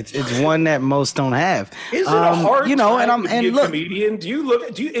quality. It's one that most don't have. Is it a hard time and to be a look, comedian?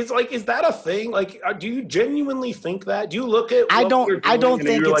 Is that a thing? Like, do you genuinely think that? Do you look at? I don't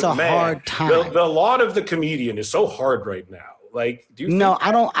think it's a hard time. The lot of the comedian is so hard right now. Like, do you? No,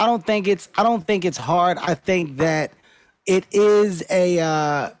 I don't think it's hard. I think that it is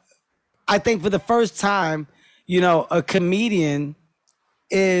a. I think for the first time, a comedian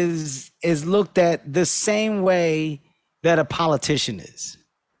is looked at the same way that a politician is,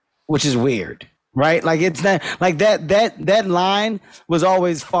 which is weird, right? Like it's not like that line was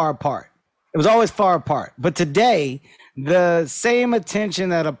always far apart. It was always far apart. But today, the same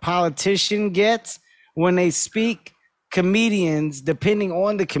attention that a politician gets when they speak, comedians, depending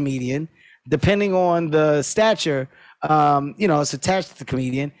on the comedian, depending on the stature, it's attached to the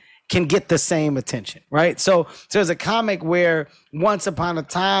comedian, can get the same attention, right? So there's a comic where once upon a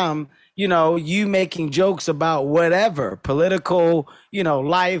time, you making jokes about whatever, political,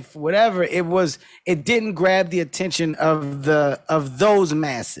 life, whatever, it didn't grab the attention of those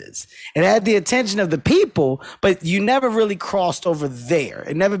masses. It had the attention of the people, but you never really crossed over there.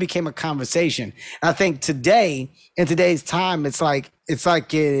 It never became a conversation. I think today, in today's time, it's like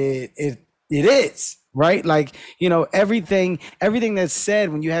it is. Right? Like, everything that's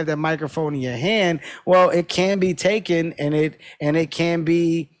said when you have that microphone in your hand, well, it can be taken and it can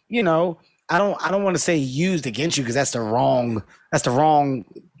be, I don't want to say used against you because that's the wrong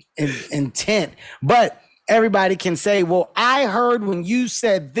intent. But everybody can say, well, I heard when you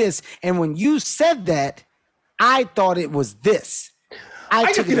said this, and when you said that, I thought it was this.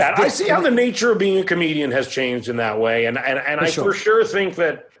 I can see that. I see how the nature of being a comedian has changed in that way. And I for sure think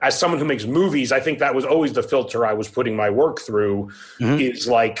that as someone who makes movies, I think that was always the filter I was putting my work through is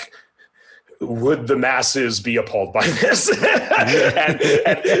like, would the masses be appalled by this? and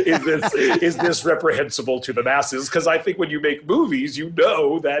is this reprehensible to the masses? Because I think when you make movies,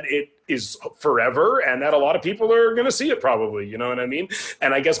 that it is forever and that a lot of people are going to see it probably, you know what I mean?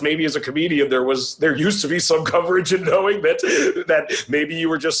 And I guess maybe as a comedian, there used to be some coverage in knowing that maybe you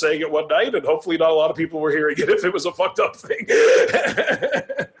were just saying it one night and hopefully not a lot of people were hearing it if it was a fucked up thing.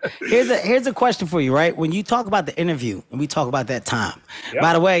 Here's a question for you, right? When you talk about the interview and we talk about that time,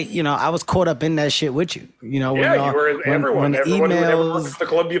 by the way, I was caught up in that shit with you. You were everyone who ever worked at the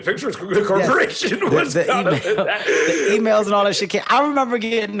Columbia Pictures Corporation was the emails and all that shit. I remember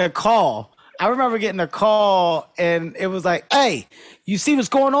getting a call. And it was like, hey, you see what's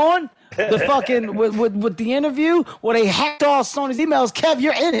going on? The fucking with the interview where they hacked all Sony's emails. Kev,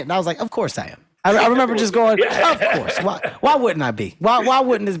 you're in it. And I was like, of course I am. I remember just going, of course. Why wouldn't I be? Why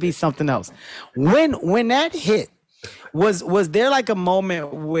wouldn't this be something else? When that hit, was there like a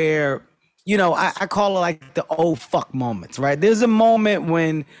moment where, I call it like the oh fuck moments, right? There's a moment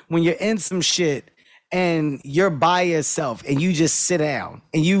when you're in some shit and you're by yourself and you just sit down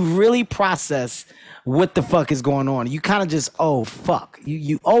and you really process what the fuck is going on. You kind of just, oh fuck.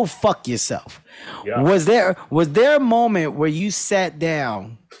 You oh fuck yourself. Yeah. Was there a moment where you sat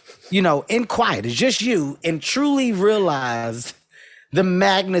down, in quiet, it's just you, and truly realized the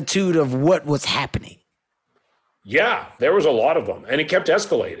magnitude of what was happening? Yeah, there was a lot of them, and it kept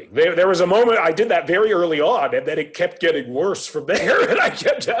escalating. There was a moment I did that very early on, and then it kept getting worse from there, and I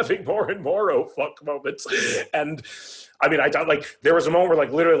kept having more and more oh fuck moments. And I mean, there was a moment where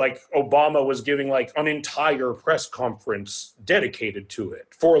literally Obama was giving an entire press conference dedicated to it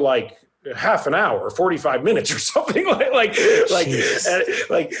for half an hour, 45 minutes or something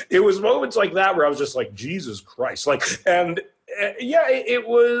it was moments like that where I was just like, Jesus Christ.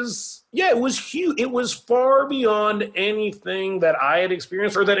 It was huge. It was far beyond anything that I had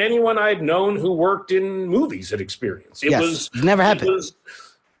experienced or that anyone I had known who worked in movies had experienced. It never happened.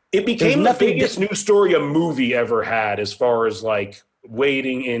 It became the biggest news story a movie ever had as far as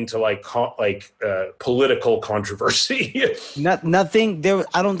wading into political controversy. Nothing there.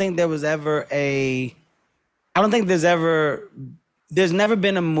 I don't think there was ever there's never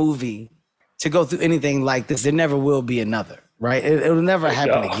been a movie to go through anything like this. There never will be another. Right? It'll never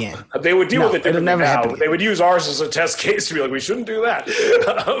happen again. They would deal with it differently now. They would use ours as a test case to be like, we shouldn't do that.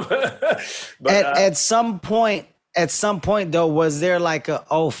 At some point though, was there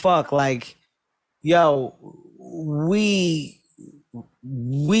oh fuck, yo, we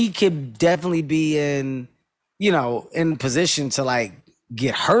could definitely be in position to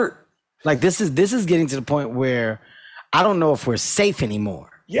get hurt Like this is getting to the point where I don't know if we're safe anymore.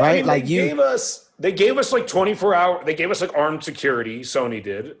 Yeah, right? I mean, Like they gave us like 24 hour. They gave us like armed security. Sony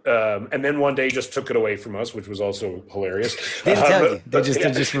did, and then one day just took it away from us, which was also hilarious. They didn't tell you. They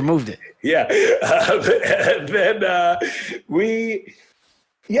just removed it. Yeah, and then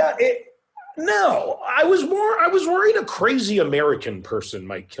No, I was worried a crazy American person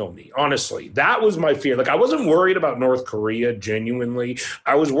might kill me. Honestly, that was my fear. Like, I wasn't worried about North Korea, genuinely.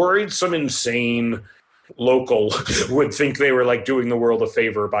 I was worried some insane local would think they were like doing the world a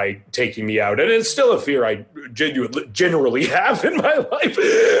favor by taking me out. And it's still a fear I generally have in my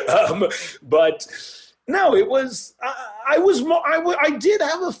life. But no, it was, I did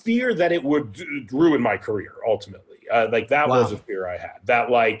have a fear that it would ruin my career ultimately. That was a fear I had, that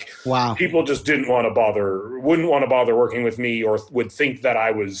people just wouldn't want to bother working with me, or would think that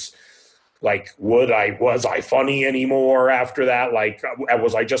I was like, was I funny anymore after that? Like,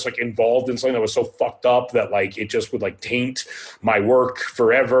 was I just like involved in something that was so fucked up that like, it just would like taint my work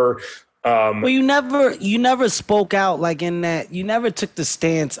forever. Well, you never spoke out like in that. You never took the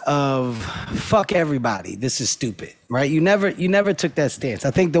stance of fuck everybody, this is stupid, right? You never took that stance.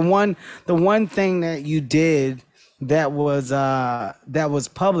 I think the one thing that you did that was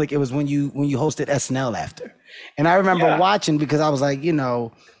public, it was when you hosted SNL after. And I remember watching, because I was like,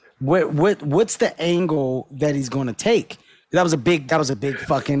 what's the angle that he's going to take? That was a big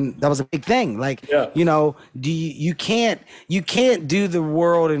thing. Like, you can't do the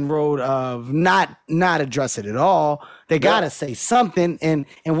world and road of not address it at all. They got to say something. And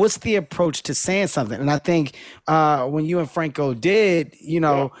what's the approach to saying something? And I think when you and Franco did,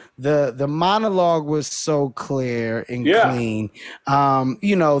 the monologue was so clear and clean.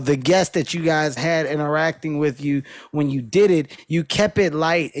 The guests that you guys had interacting with you when you did it, you kept it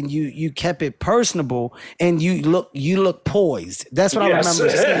light and you kept it personable, and you look poised. That's what I remember seeing.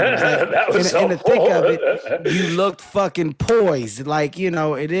 That was in the thick of it, you looked fucking poised. Like,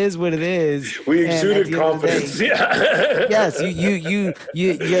 it is what it is. We exuded confidence. Yes,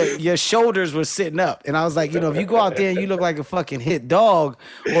 your shoulders were sitting up, and I was like, if you go out there and you look like a fucking hit dog,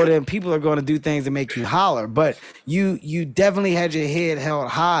 or then people are going to do things to make you holler. But you definitely had your head held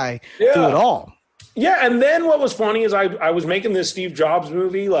high through it all. Yeah, and then what was funny is I was making this Steve Jobs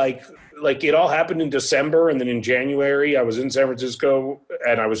movie, like it all happened in December, and then in January I was in San Francisco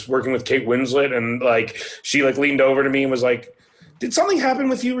and I was working with Kate Winslet, and like she like leaned over to me and was like, did something happen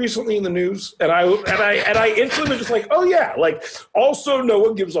with you recently in the news? And I instantly was just like, oh yeah. Like, also no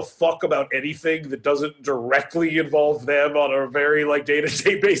one gives a fuck about anything that doesn't directly involve them on a very like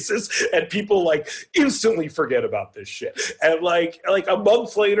day-to-day basis. And people like instantly forget about this shit. And like a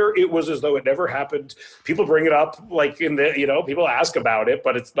month later, it was as though it never happened. People bring it up like people ask about it,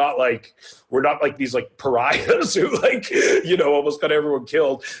 but it's not like, we're not like these like pariahs who like, almost got everyone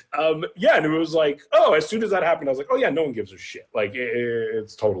killed. And it was like, oh, as soon as that happened, I was like, oh yeah, no one gives a shit. Like,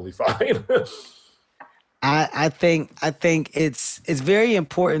 it's totally fine. I think it's very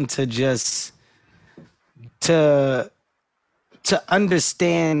important to just to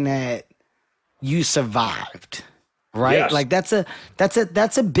understand that you survived, right? Yes. Like that's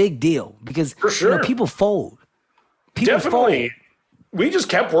a big deal, because for sure people fold. Definitely fold. We just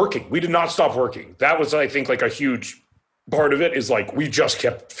kept working. We did not stop working. That was, I think, like a huge part of it is like, we just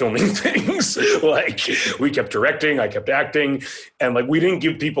kept filming things. Like, we kept directing, I kept acting, and like, we didn't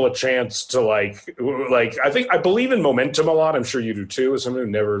give people a chance to like, I believe in momentum a lot. I'm sure you do too, as someone who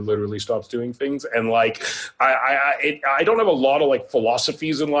never literally stops doing things. And like, I don't have a lot of like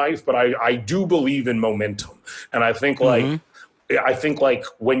philosophies in life, but I do believe in momentum. And I think like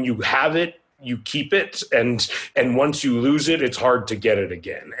when you have it, you keep it, and once you lose it, it's hard to get it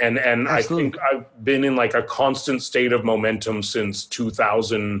again. And I think I've been in like a constant state of momentum since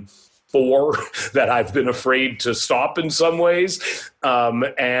 2004 that I've been afraid to stop in some ways.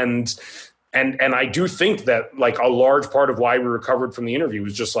 And I do think that like a large part of why we recovered from the interview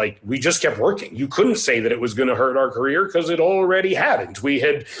was just like, we just kept working. You couldn't say that it was going to hurt our career, because it already hadn't. We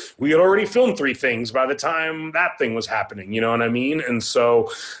had already filmed 3 things by the time that thing was happening. You know what I mean? And so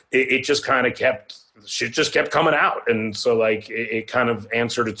it just kind of shit just kept coming out. And so like, it kind of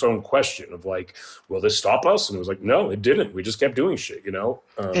answered its own question of like, will this stop us? And it was like, no, it didn't. We just kept doing shit,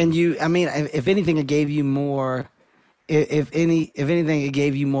 And if anything, it gave you more. If anything, it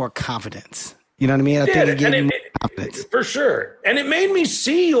gave you more confidence. You know what I mean? I think it gave you more confidence. For sure. And it made me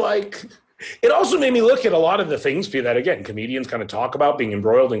see, like, it also made me look at a lot of the things that, again, comedians kind of talk about being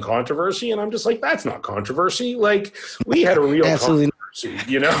embroiled in controversy. And I'm just like, that's not controversy. Like, we had a real controversy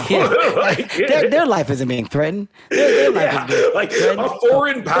controversy, you know? Yeah. Like, their life isn't being threatened. Their life is being like threatened. a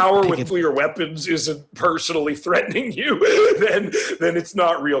foreign power with nuclear weapons isn't personally threatening you, then it's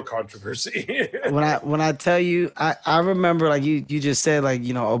not real controversy. When I tell you, I remember, like you just said, like,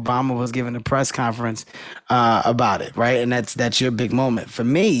 you know, Obama was giving a press conference about it, right? And that's your big moment. For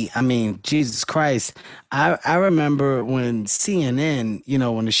me, I mean, Jesus Christ, I remember when CNN, you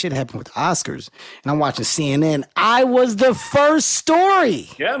know, when the shit happened with the Oscars, and I'm watching CNN, I was the first story.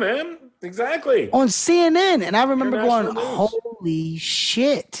 Yeah, man, exactly. On CNN, and I remember going, holy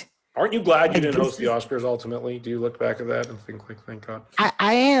shit. Aren't you glad you didn't host the Oscars ultimately? Do you look back at that and think, like, thank God?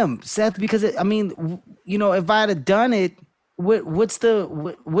 I am, Seth, because I mean, you know, if I'd have done it, what's the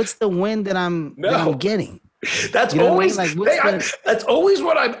win that I'm getting? That's always that's always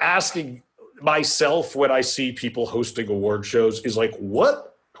what I'm asking myself when I see people hosting award shows. Is like,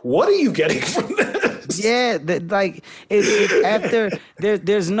 what are you getting from this? Yeah, after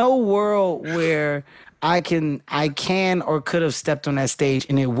there's no world where I can or could have stepped on that stage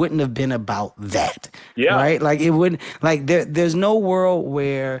and it wouldn't have been about that. Yeah. Right? Like it wouldn't, like there's no world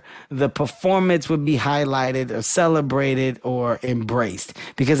where the performance would be highlighted or celebrated or embraced,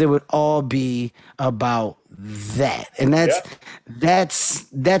 because it would all be about that. And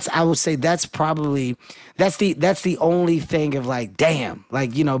that's I would say that's probably that's the only thing of like, damn,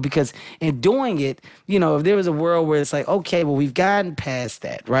 like, you know, because in doing it, you know, if there was a world where it's like, okay, well, we've gotten past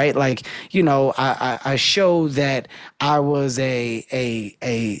that, right? Like, you know, I showed that I was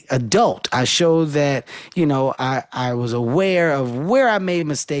a adult. I showed that, you know, I was aware of where I made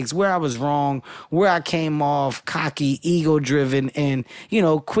mistakes, where I was wrong, where I came off cocky, ego driven, and, you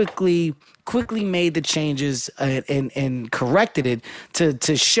know, quickly made the changes and corrected it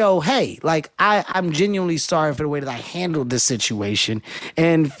to show, hey, like I'm genuinely sorry for the way that I handled this situation.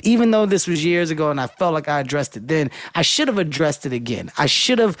 And even though this was years ago and I felt like I addressed it then, I should have addressed it again. I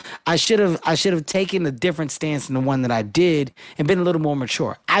should have taken a different stance than the one that I did and been a little more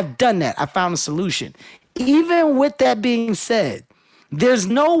mature. I've done that. I found a solution. Even with that being said, there's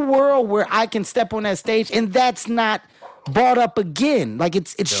no world where I can step on that stage and that's not brought up again. Like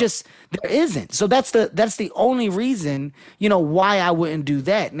it's just, there isn't. So that's the only reason, you know, why I wouldn't do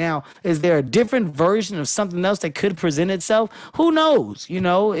that. Now, is there a different version of something else that could present itself? Who knows? You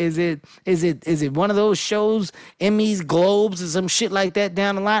know, is it one of those shows, Emmys, Globes, or some shit like that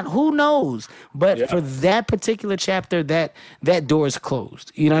down the line? Who knows? But for that particular chapter, that door is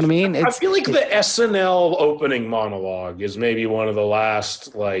closed. You know what I mean? I feel like the SNL opening monologue is maybe one of the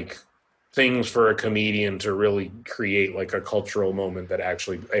last, like, things for a comedian to really create like a cultural moment that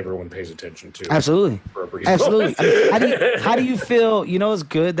actually everyone pays attention to. Absolutely. Absolutely. I mean, how do you feel? You know, it's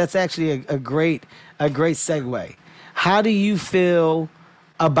good. That's actually a great segue. How do you feel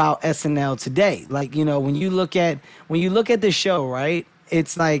about SNL today? Like, you know, when you look at the show, right?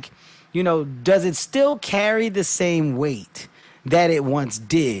 It's like, you know, does it still carry the same weight that it once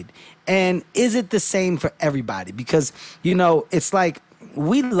did? And is it the same for everybody? Because, you know, it's like,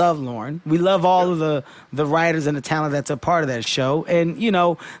 we love Lauren. We love all of the writers and the talent that's a part of that show. And, you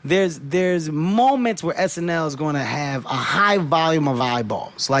know, there's moments where SNL is going to have a high volume of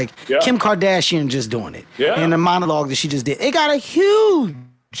eyeballs. Like Kim Kardashian just doing it. Yeah. And the monologue that she just did. It got a huge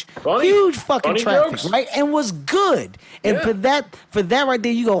fucking traffic, jokes. Right? And was good. And for that right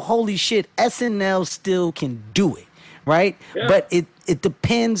there, you go, holy shit, SNL still can do it. Right? Yeah. But it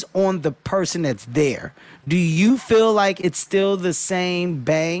depends on the person that's there. Do you feel like it's still the same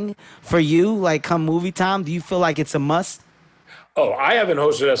bang for you? Like come movie time, do you feel like it's a must? Oh, I haven't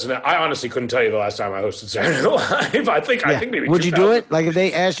hosted SNL. I honestly couldn't tell you the last time I hosted Saturday Night Live. I think maybe. Would you do it? Like if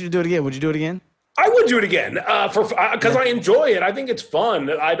they asked you to do it again, would you do it again? I would do it again because I enjoy it. I think it's fun.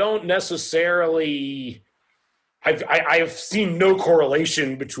 I don't necessarily. I've seen no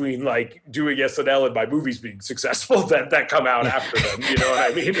correlation between like doing SNL and my movies being successful that come out after them. You know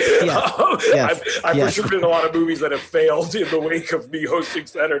what I mean? I've for sure been in a lot of movies that have failed in the wake of me hosting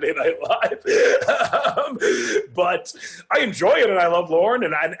Saturday Night Live. But I enjoy it and I love Lauren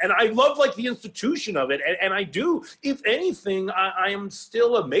and I love like the institution of it. And I do, if anything, I am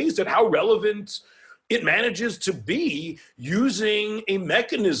still amazed at how relevant it manages to be using a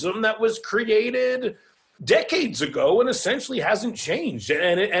mechanism that was created decades ago and essentially hasn't changed.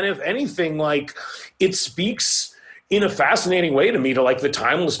 And if anything, like it speaks in a fascinating way to me to like the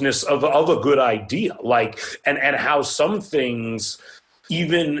timelessness of a good idea, like and how some things,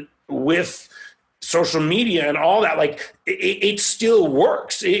 even with social media and all that, like it still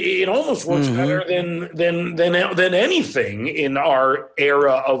works. It almost works better than anything in our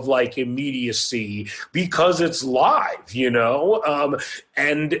era of like immediacy because it's live, you know.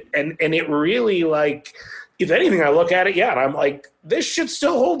 And it really like if anything, I look at it, and I'm like, this shit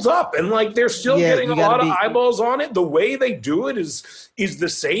still holds up, and like they're still getting a lot of eyeballs on it. The way they do it is the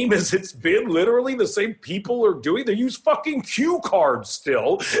same as it's been. Literally, the same people are doing. They use fucking cue cards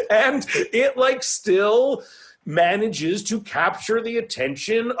still, and it like still manages to capture the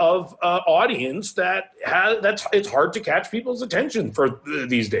attention of audience it's hard to catch people's attention for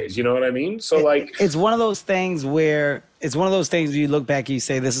these days. You know what I mean? So like, it's one of those things where you look back and you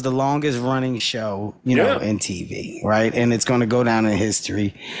say, this is the longest running show, in TV, right? And it's going to go down in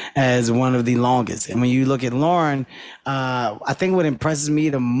history as one of the longest. And when you look at Lauren, I think what impresses me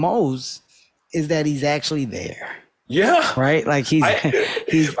the most is that he's actually there. Yeah. Right? Like he's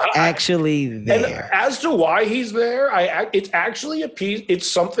actually there. And as to why he's there, it's actually a piece. It's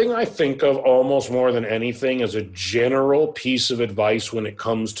something I think of almost more than anything as a general piece of advice when it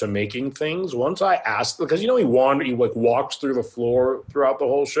comes to making things. Once I asked, because he like walks through the floor throughout the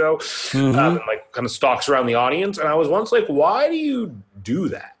whole show, and like kind of stalks around the audience. And I was once like, why do you do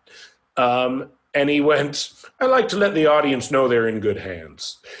that? And he went, I like to let the audience know they're in good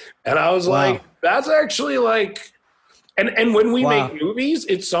hands. And I was like, that's actually like. And when we make movies,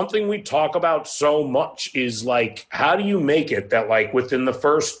 it's something we talk about so much is like, how do you make it that like within the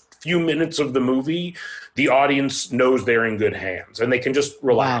first few minutes of the movie, the audience knows they're in good hands and they can just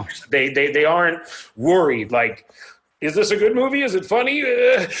relax. Wow. They aren't worried. Like, is this a good movie? Is it funny?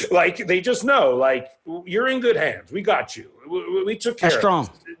 Like they just know, like you're in good hands. We got you. We took care of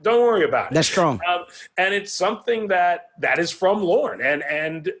it. Don't worry about it. That's strong. And it's something that is from Lorne.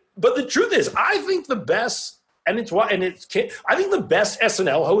 But the truth is, I think the best. I think the best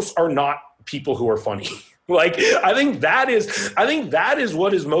SNL hosts are not people who are funny. Like, I think that is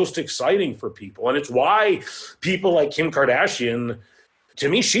what is most exciting for people. And it's why people like Kim Kardashian, to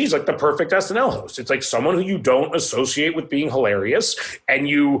me, she's like the perfect SNL host. It's like someone who you don't associate with being hilarious, and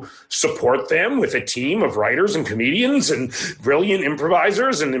you support them with a team of writers and comedians and brilliant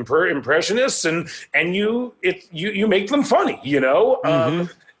improvisers and impressionists, and you make them funny,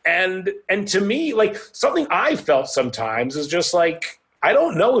 And to me, like something I felt sometimes is just like, I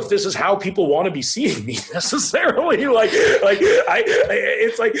don't know if this is how people want to be seeing me necessarily.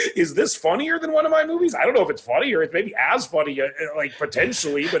 It's like, is this funnier than one of my movies? I don't know if it's funnier. It's maybe as funny, like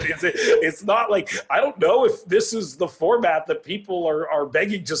potentially, but it's not like, I don't know if this is the format that people are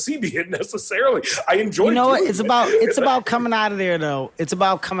begging to see me in necessarily. I enjoy. It's about coming out of there though. It's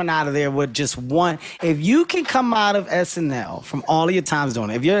about coming out of there with just one. If you can come out of SNL from all of your times doing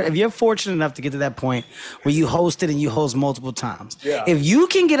it, if you're fortunate enough to get to that point where you hosted and you host multiple times. Yeah. If you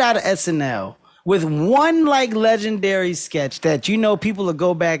can get out of SNL with one like legendary sketch that people will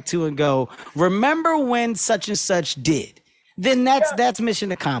go back to and go, remember when such and such did, then that's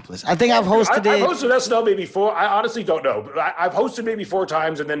mission accomplished. I think I've hosted I've hosted SNL maybe 4. I honestly don't know, but I've hosted maybe 4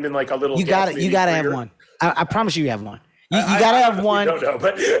 times and then been like a little. You got to have one. I promise you have one. You got to have one. Don't know,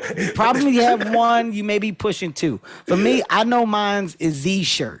 but you probably have one. You may be pushing 2. For me, I know mine's is Z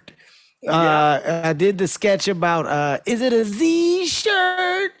shirt. I did the sketch about is it a Z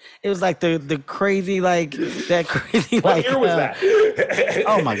shirt? It was like the crazy like that crazy what like year was that?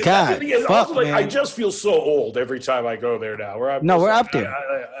 Oh my god. Fuck, man. I just feel so old every time I go there now. We're up there.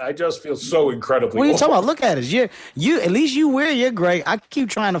 I just feel so incredibly What are you old. talking about? Look at us. You at least you wear your gray. I keep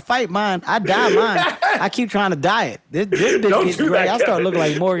trying to fight mine. I dye mine. I keep trying to dye it. This bitch gets gray. I start looking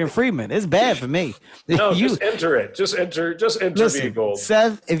like Morgan Freeman. It's bad for me. No, just enter it. Just enter being gold.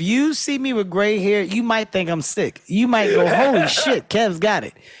 Seth, if you see me with gray hair, you might think I'm sick. You might go, holy shit, Kev's got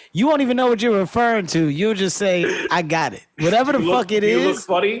it. You won't even know what you're referring to. You'll just say, I got it. Whatever the fuck it is. Do you look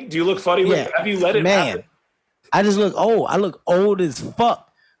funny? Do you look funny? Yeah. Have you let it happen? I just look old. I look old as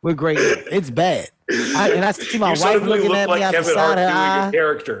fuck with gray hair. It's bad. I see my wife looking at me out the side of her eye. A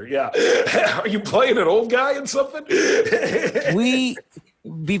character, yeah. Are you playing an old guy in something?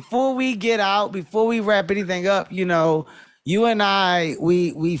 Before we wrap anything up, you and I,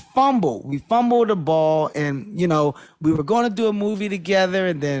 we fumbled the ball, and we were going to do a movie together,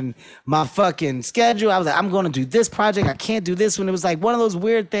 and then my fucking schedule, I was like, I'm going to do this project, I can't do this one. It was like one of those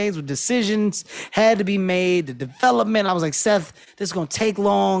weird things where decisions had to be made, the development. I was like, Seth, this is going to take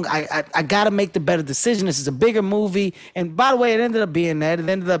long. I got to make the better decision. This is a bigger movie. And by the way, it ended up being that. It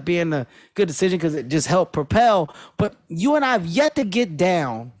ended up being a good decision because it just helped propel. But you and I have yet to get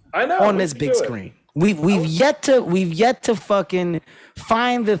down on this big screen. We've yet to fucking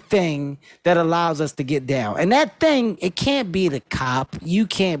find the thing that allows us to get down. And that thing, it can't be the cop. You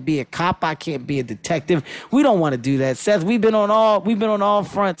can't be a cop. I can't be a detective. We don't want to do that, Seth. We've been on all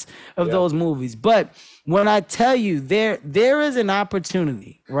fronts of those movies. But when I tell you there is an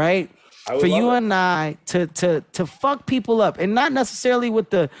opportunity, right? for you and I to fuck people up, and not necessarily with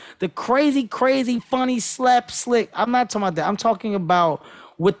the crazy funny slap slick. I'm not talking about that. I'm talking about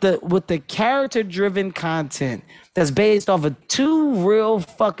with the character driven content that's based off of two real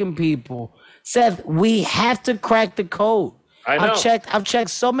fucking people. Seth, we have to crack the code. I know. I've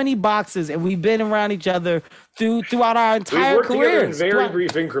checked so many boxes, and we've been around each other throughout our entire We've worked together in careers. very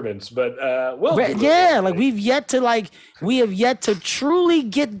brief increments, but we have yet to truly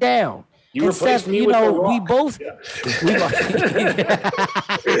get down. You replaced me with The Rock. We both.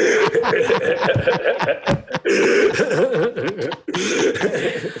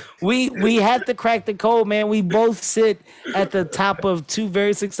 We have to crack the code, man. We both sit at the top of two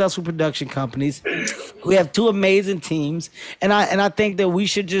very successful production companies. We have two amazing teams, and I think that we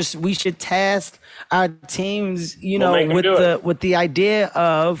should task our teams, with the idea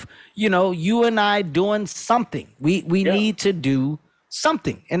of you and I doing something. We need to do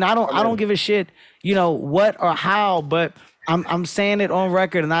something, and I don't give a shit, what or how, but I'm saying it on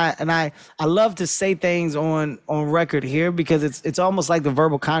record, and I love to say things on record here because it's almost like the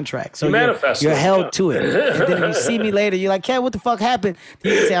verbal contract. So you're held to it, and then if you see me later, you're like, Kev, what the fuck happened?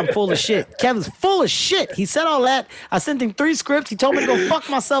 You can say I'm full of shit. Kevin's full of shit. He said all that. I sent him 3 scripts. He told me to go fuck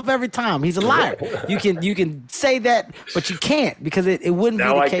myself every time. He's a liar. You can say that, but you can't because it wouldn't be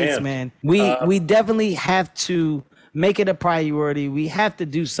the case, man. We definitely have to make it a priority. We have to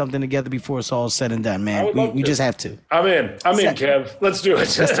do something together before it's all said and done, man. We just have to. I'm in, Kev. Let's do it.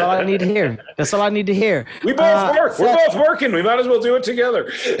 That's all I need to hear. We both work. We're both working. We might as well do it together.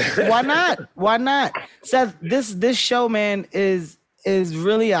 Why not? Seth, this show, man, is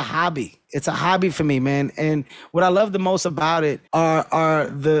really a hobby. It's a hobby for me, man. And what I love the most about it are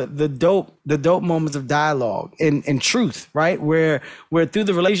the dope moments of dialogue and truth, right? Where through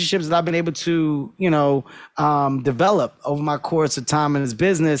the relationships that I've been able to, develop over my course of time in this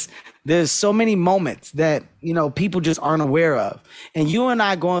business, there's so many moments that, people just aren't aware of. And you and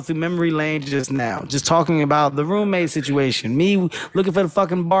I going through memory lane just now, just talking about the roommate situation, me looking for the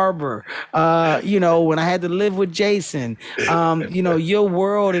fucking barber, when I had to live with Jason, your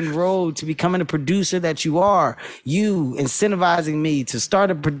world and road to becoming the producer that you are, you incentivizing me to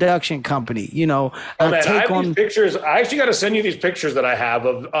start a production company, I have these pictures. I actually got to send you these pictures that I have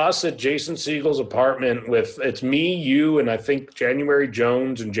of us at Jason Segel's apartment it's me, you, and I think January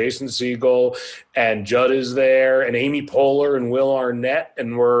Jones and Jason Segel, and Judd is there, and Amy Poehler and Will Arnett,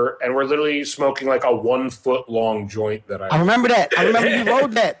 and we're literally smoking like a 1 foot long joint that I remember that. I remember you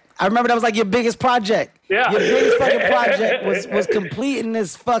wrote that. I remember that was like your biggest project. Yeah. Your biggest fucking project was completing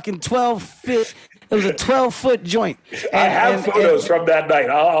this fucking 12-foot. It was a 12-foot joint. I have photos from that night.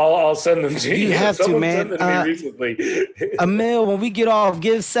 I'll send them to you. You have to, man. Sent them to me recently. Emil, when we get off,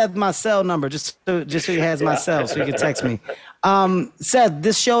 give Seth my cell number just so he has my cell so he can text me. Seth,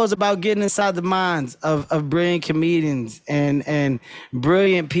 this show is about getting inside the minds of brilliant comedians and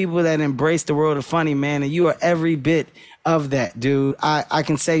brilliant people that embrace the world of funny, man. And you are every bit of that, dude. I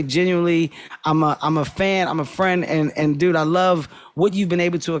can say genuinely, I'm a fan, I'm a friend, and dude, I love what you've been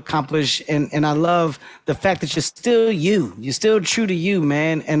able to accomplish, and I love the fact that you're still you. You're still true to you,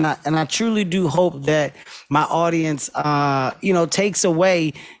 man. And I truly do hope that my audience, takes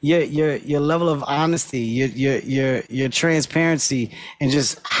away your level of honesty, your transparency, and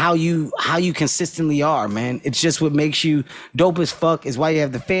just how you consistently are, man. It's just what makes you dope as fuck. Is why you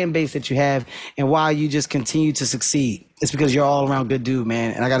have the fan base that you have, and why you just continue to succeed. It's because you're all around good dude,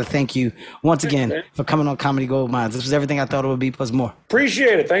 man. And I got to thank you once again for coming on Comedy Gold Mines. This was everything I thought it would be, plus more.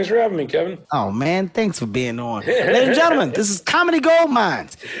 Appreciate it. Thanks for having me, Kevin. Oh, man. Thanks for being on. Ladies and gentlemen, this is Comedy Gold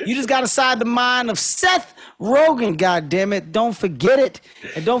Mines. You just got inside the mind of Seth Rogen, goddammit. Don't forget it.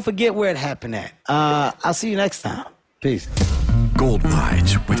 And don't forget where it happened at. I'll see you next time. Peace. Gold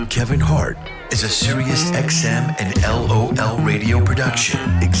Mines with Kevin Hart is a Sirius XM and LOL radio production.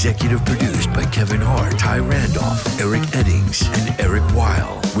 Executive produced by Kevin Hart, Ty Randolph, Eric Eddings, and Eric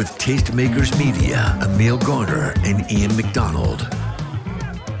Weil. With Tastemakers Media, Emil Garner, and Ian McDonald.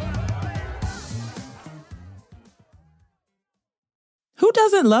 Who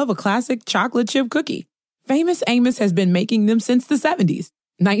doesn't love a classic chocolate chip cookie? Famous Amos has been making them since the 70s,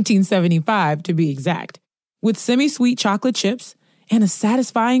 1975 to be exact. With semi-sweet chocolate chips and a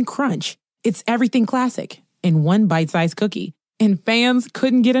satisfying crunch, it's everything classic in one bite-sized cookie, and fans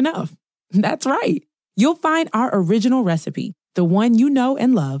couldn't get enough. That's right. You'll find our original recipe, the one you know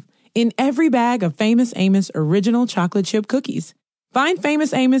and love, in every bag of Famous Amos original chocolate chip cookies. Find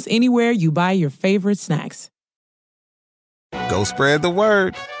Famous Amos anywhere you buy your favorite snacks. Go spread the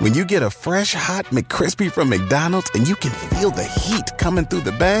word. When you get a fresh, hot McCrispy from McDonald's and you can feel the heat coming through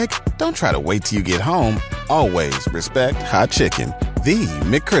the bag, don't try to wait till you get home. Always respect hot chicken. The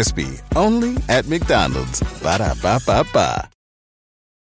McCrispy, only at McDonald's. Ba-da-ba-ba-ba.